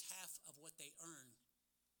 almost half of what they earn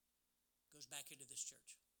goes back into this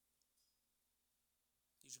church.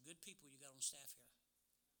 These are good people you got on staff here.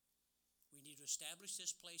 We need to establish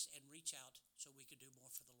this place and reach out so we can do more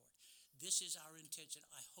for the Lord. This is our intention.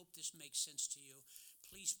 I hope this makes sense to you.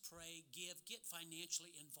 Please pray, give, get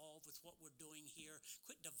financially involved with what we're doing here.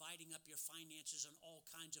 Quit dividing up your finances in all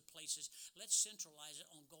kinds of places. Let's centralize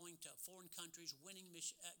it on going to foreign countries,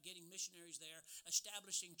 getting missionaries there,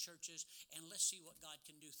 establishing churches, and let's see what God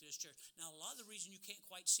can do through this church. Now, a lot of the reason you can't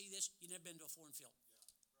quite see this, you've never been to a foreign field.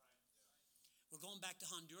 We're going back to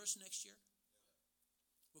Honduras next year.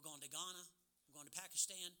 We're going to Ghana. We're going to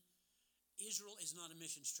Pakistan. Israel is not a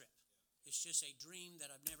missions trip. It's just a dream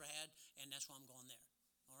that I've never had, and that's why I'm going there.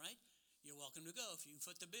 All right? You're welcome to go. If you can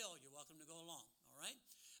foot the bill, you're welcome to go along. All right?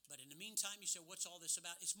 But in the meantime, you say, what's all this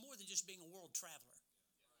about? It's more than just being a world traveler.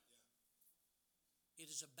 It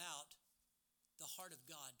is about the heart of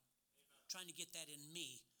God trying to get that in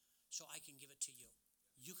me so I can give it to you.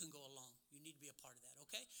 You can go along. You need to be a part of that,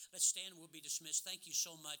 okay? Let's stand. We'll be dismissed. Thank you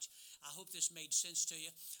so much. I hope this made sense to you.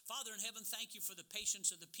 Father in heaven, thank you for the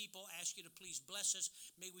patience of the people. I ask you to please bless us.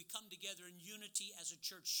 May we come together in unity as a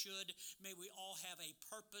church should. May we all have a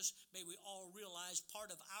purpose. May we all realize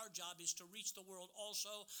part of our job is to reach the world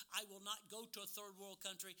also. I will not go to a third world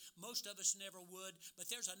country. Most of us never would. But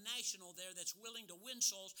there's a national there that's willing to win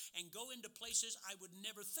souls and go into places I would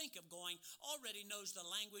never think of going. Already knows the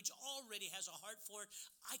language. Already has a heart for it.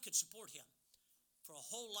 I could support him for a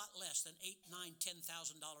whole lot less than $8,000,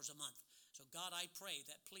 $9,000, $10,000 a month. So God, I pray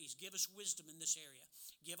that please give us wisdom in this area.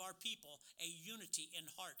 Give our people a unity in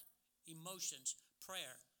heart, emotions,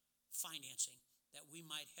 prayer, financing, that we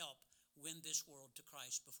might help win this world to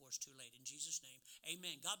Christ before it's too late. In Jesus' name,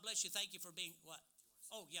 amen. God bless you. Thank you for being, what?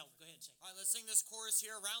 Oh, yeah, go ahead and say. All right, let's sing this chorus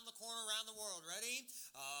here. Around the corner, around the world. Ready?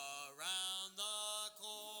 Around the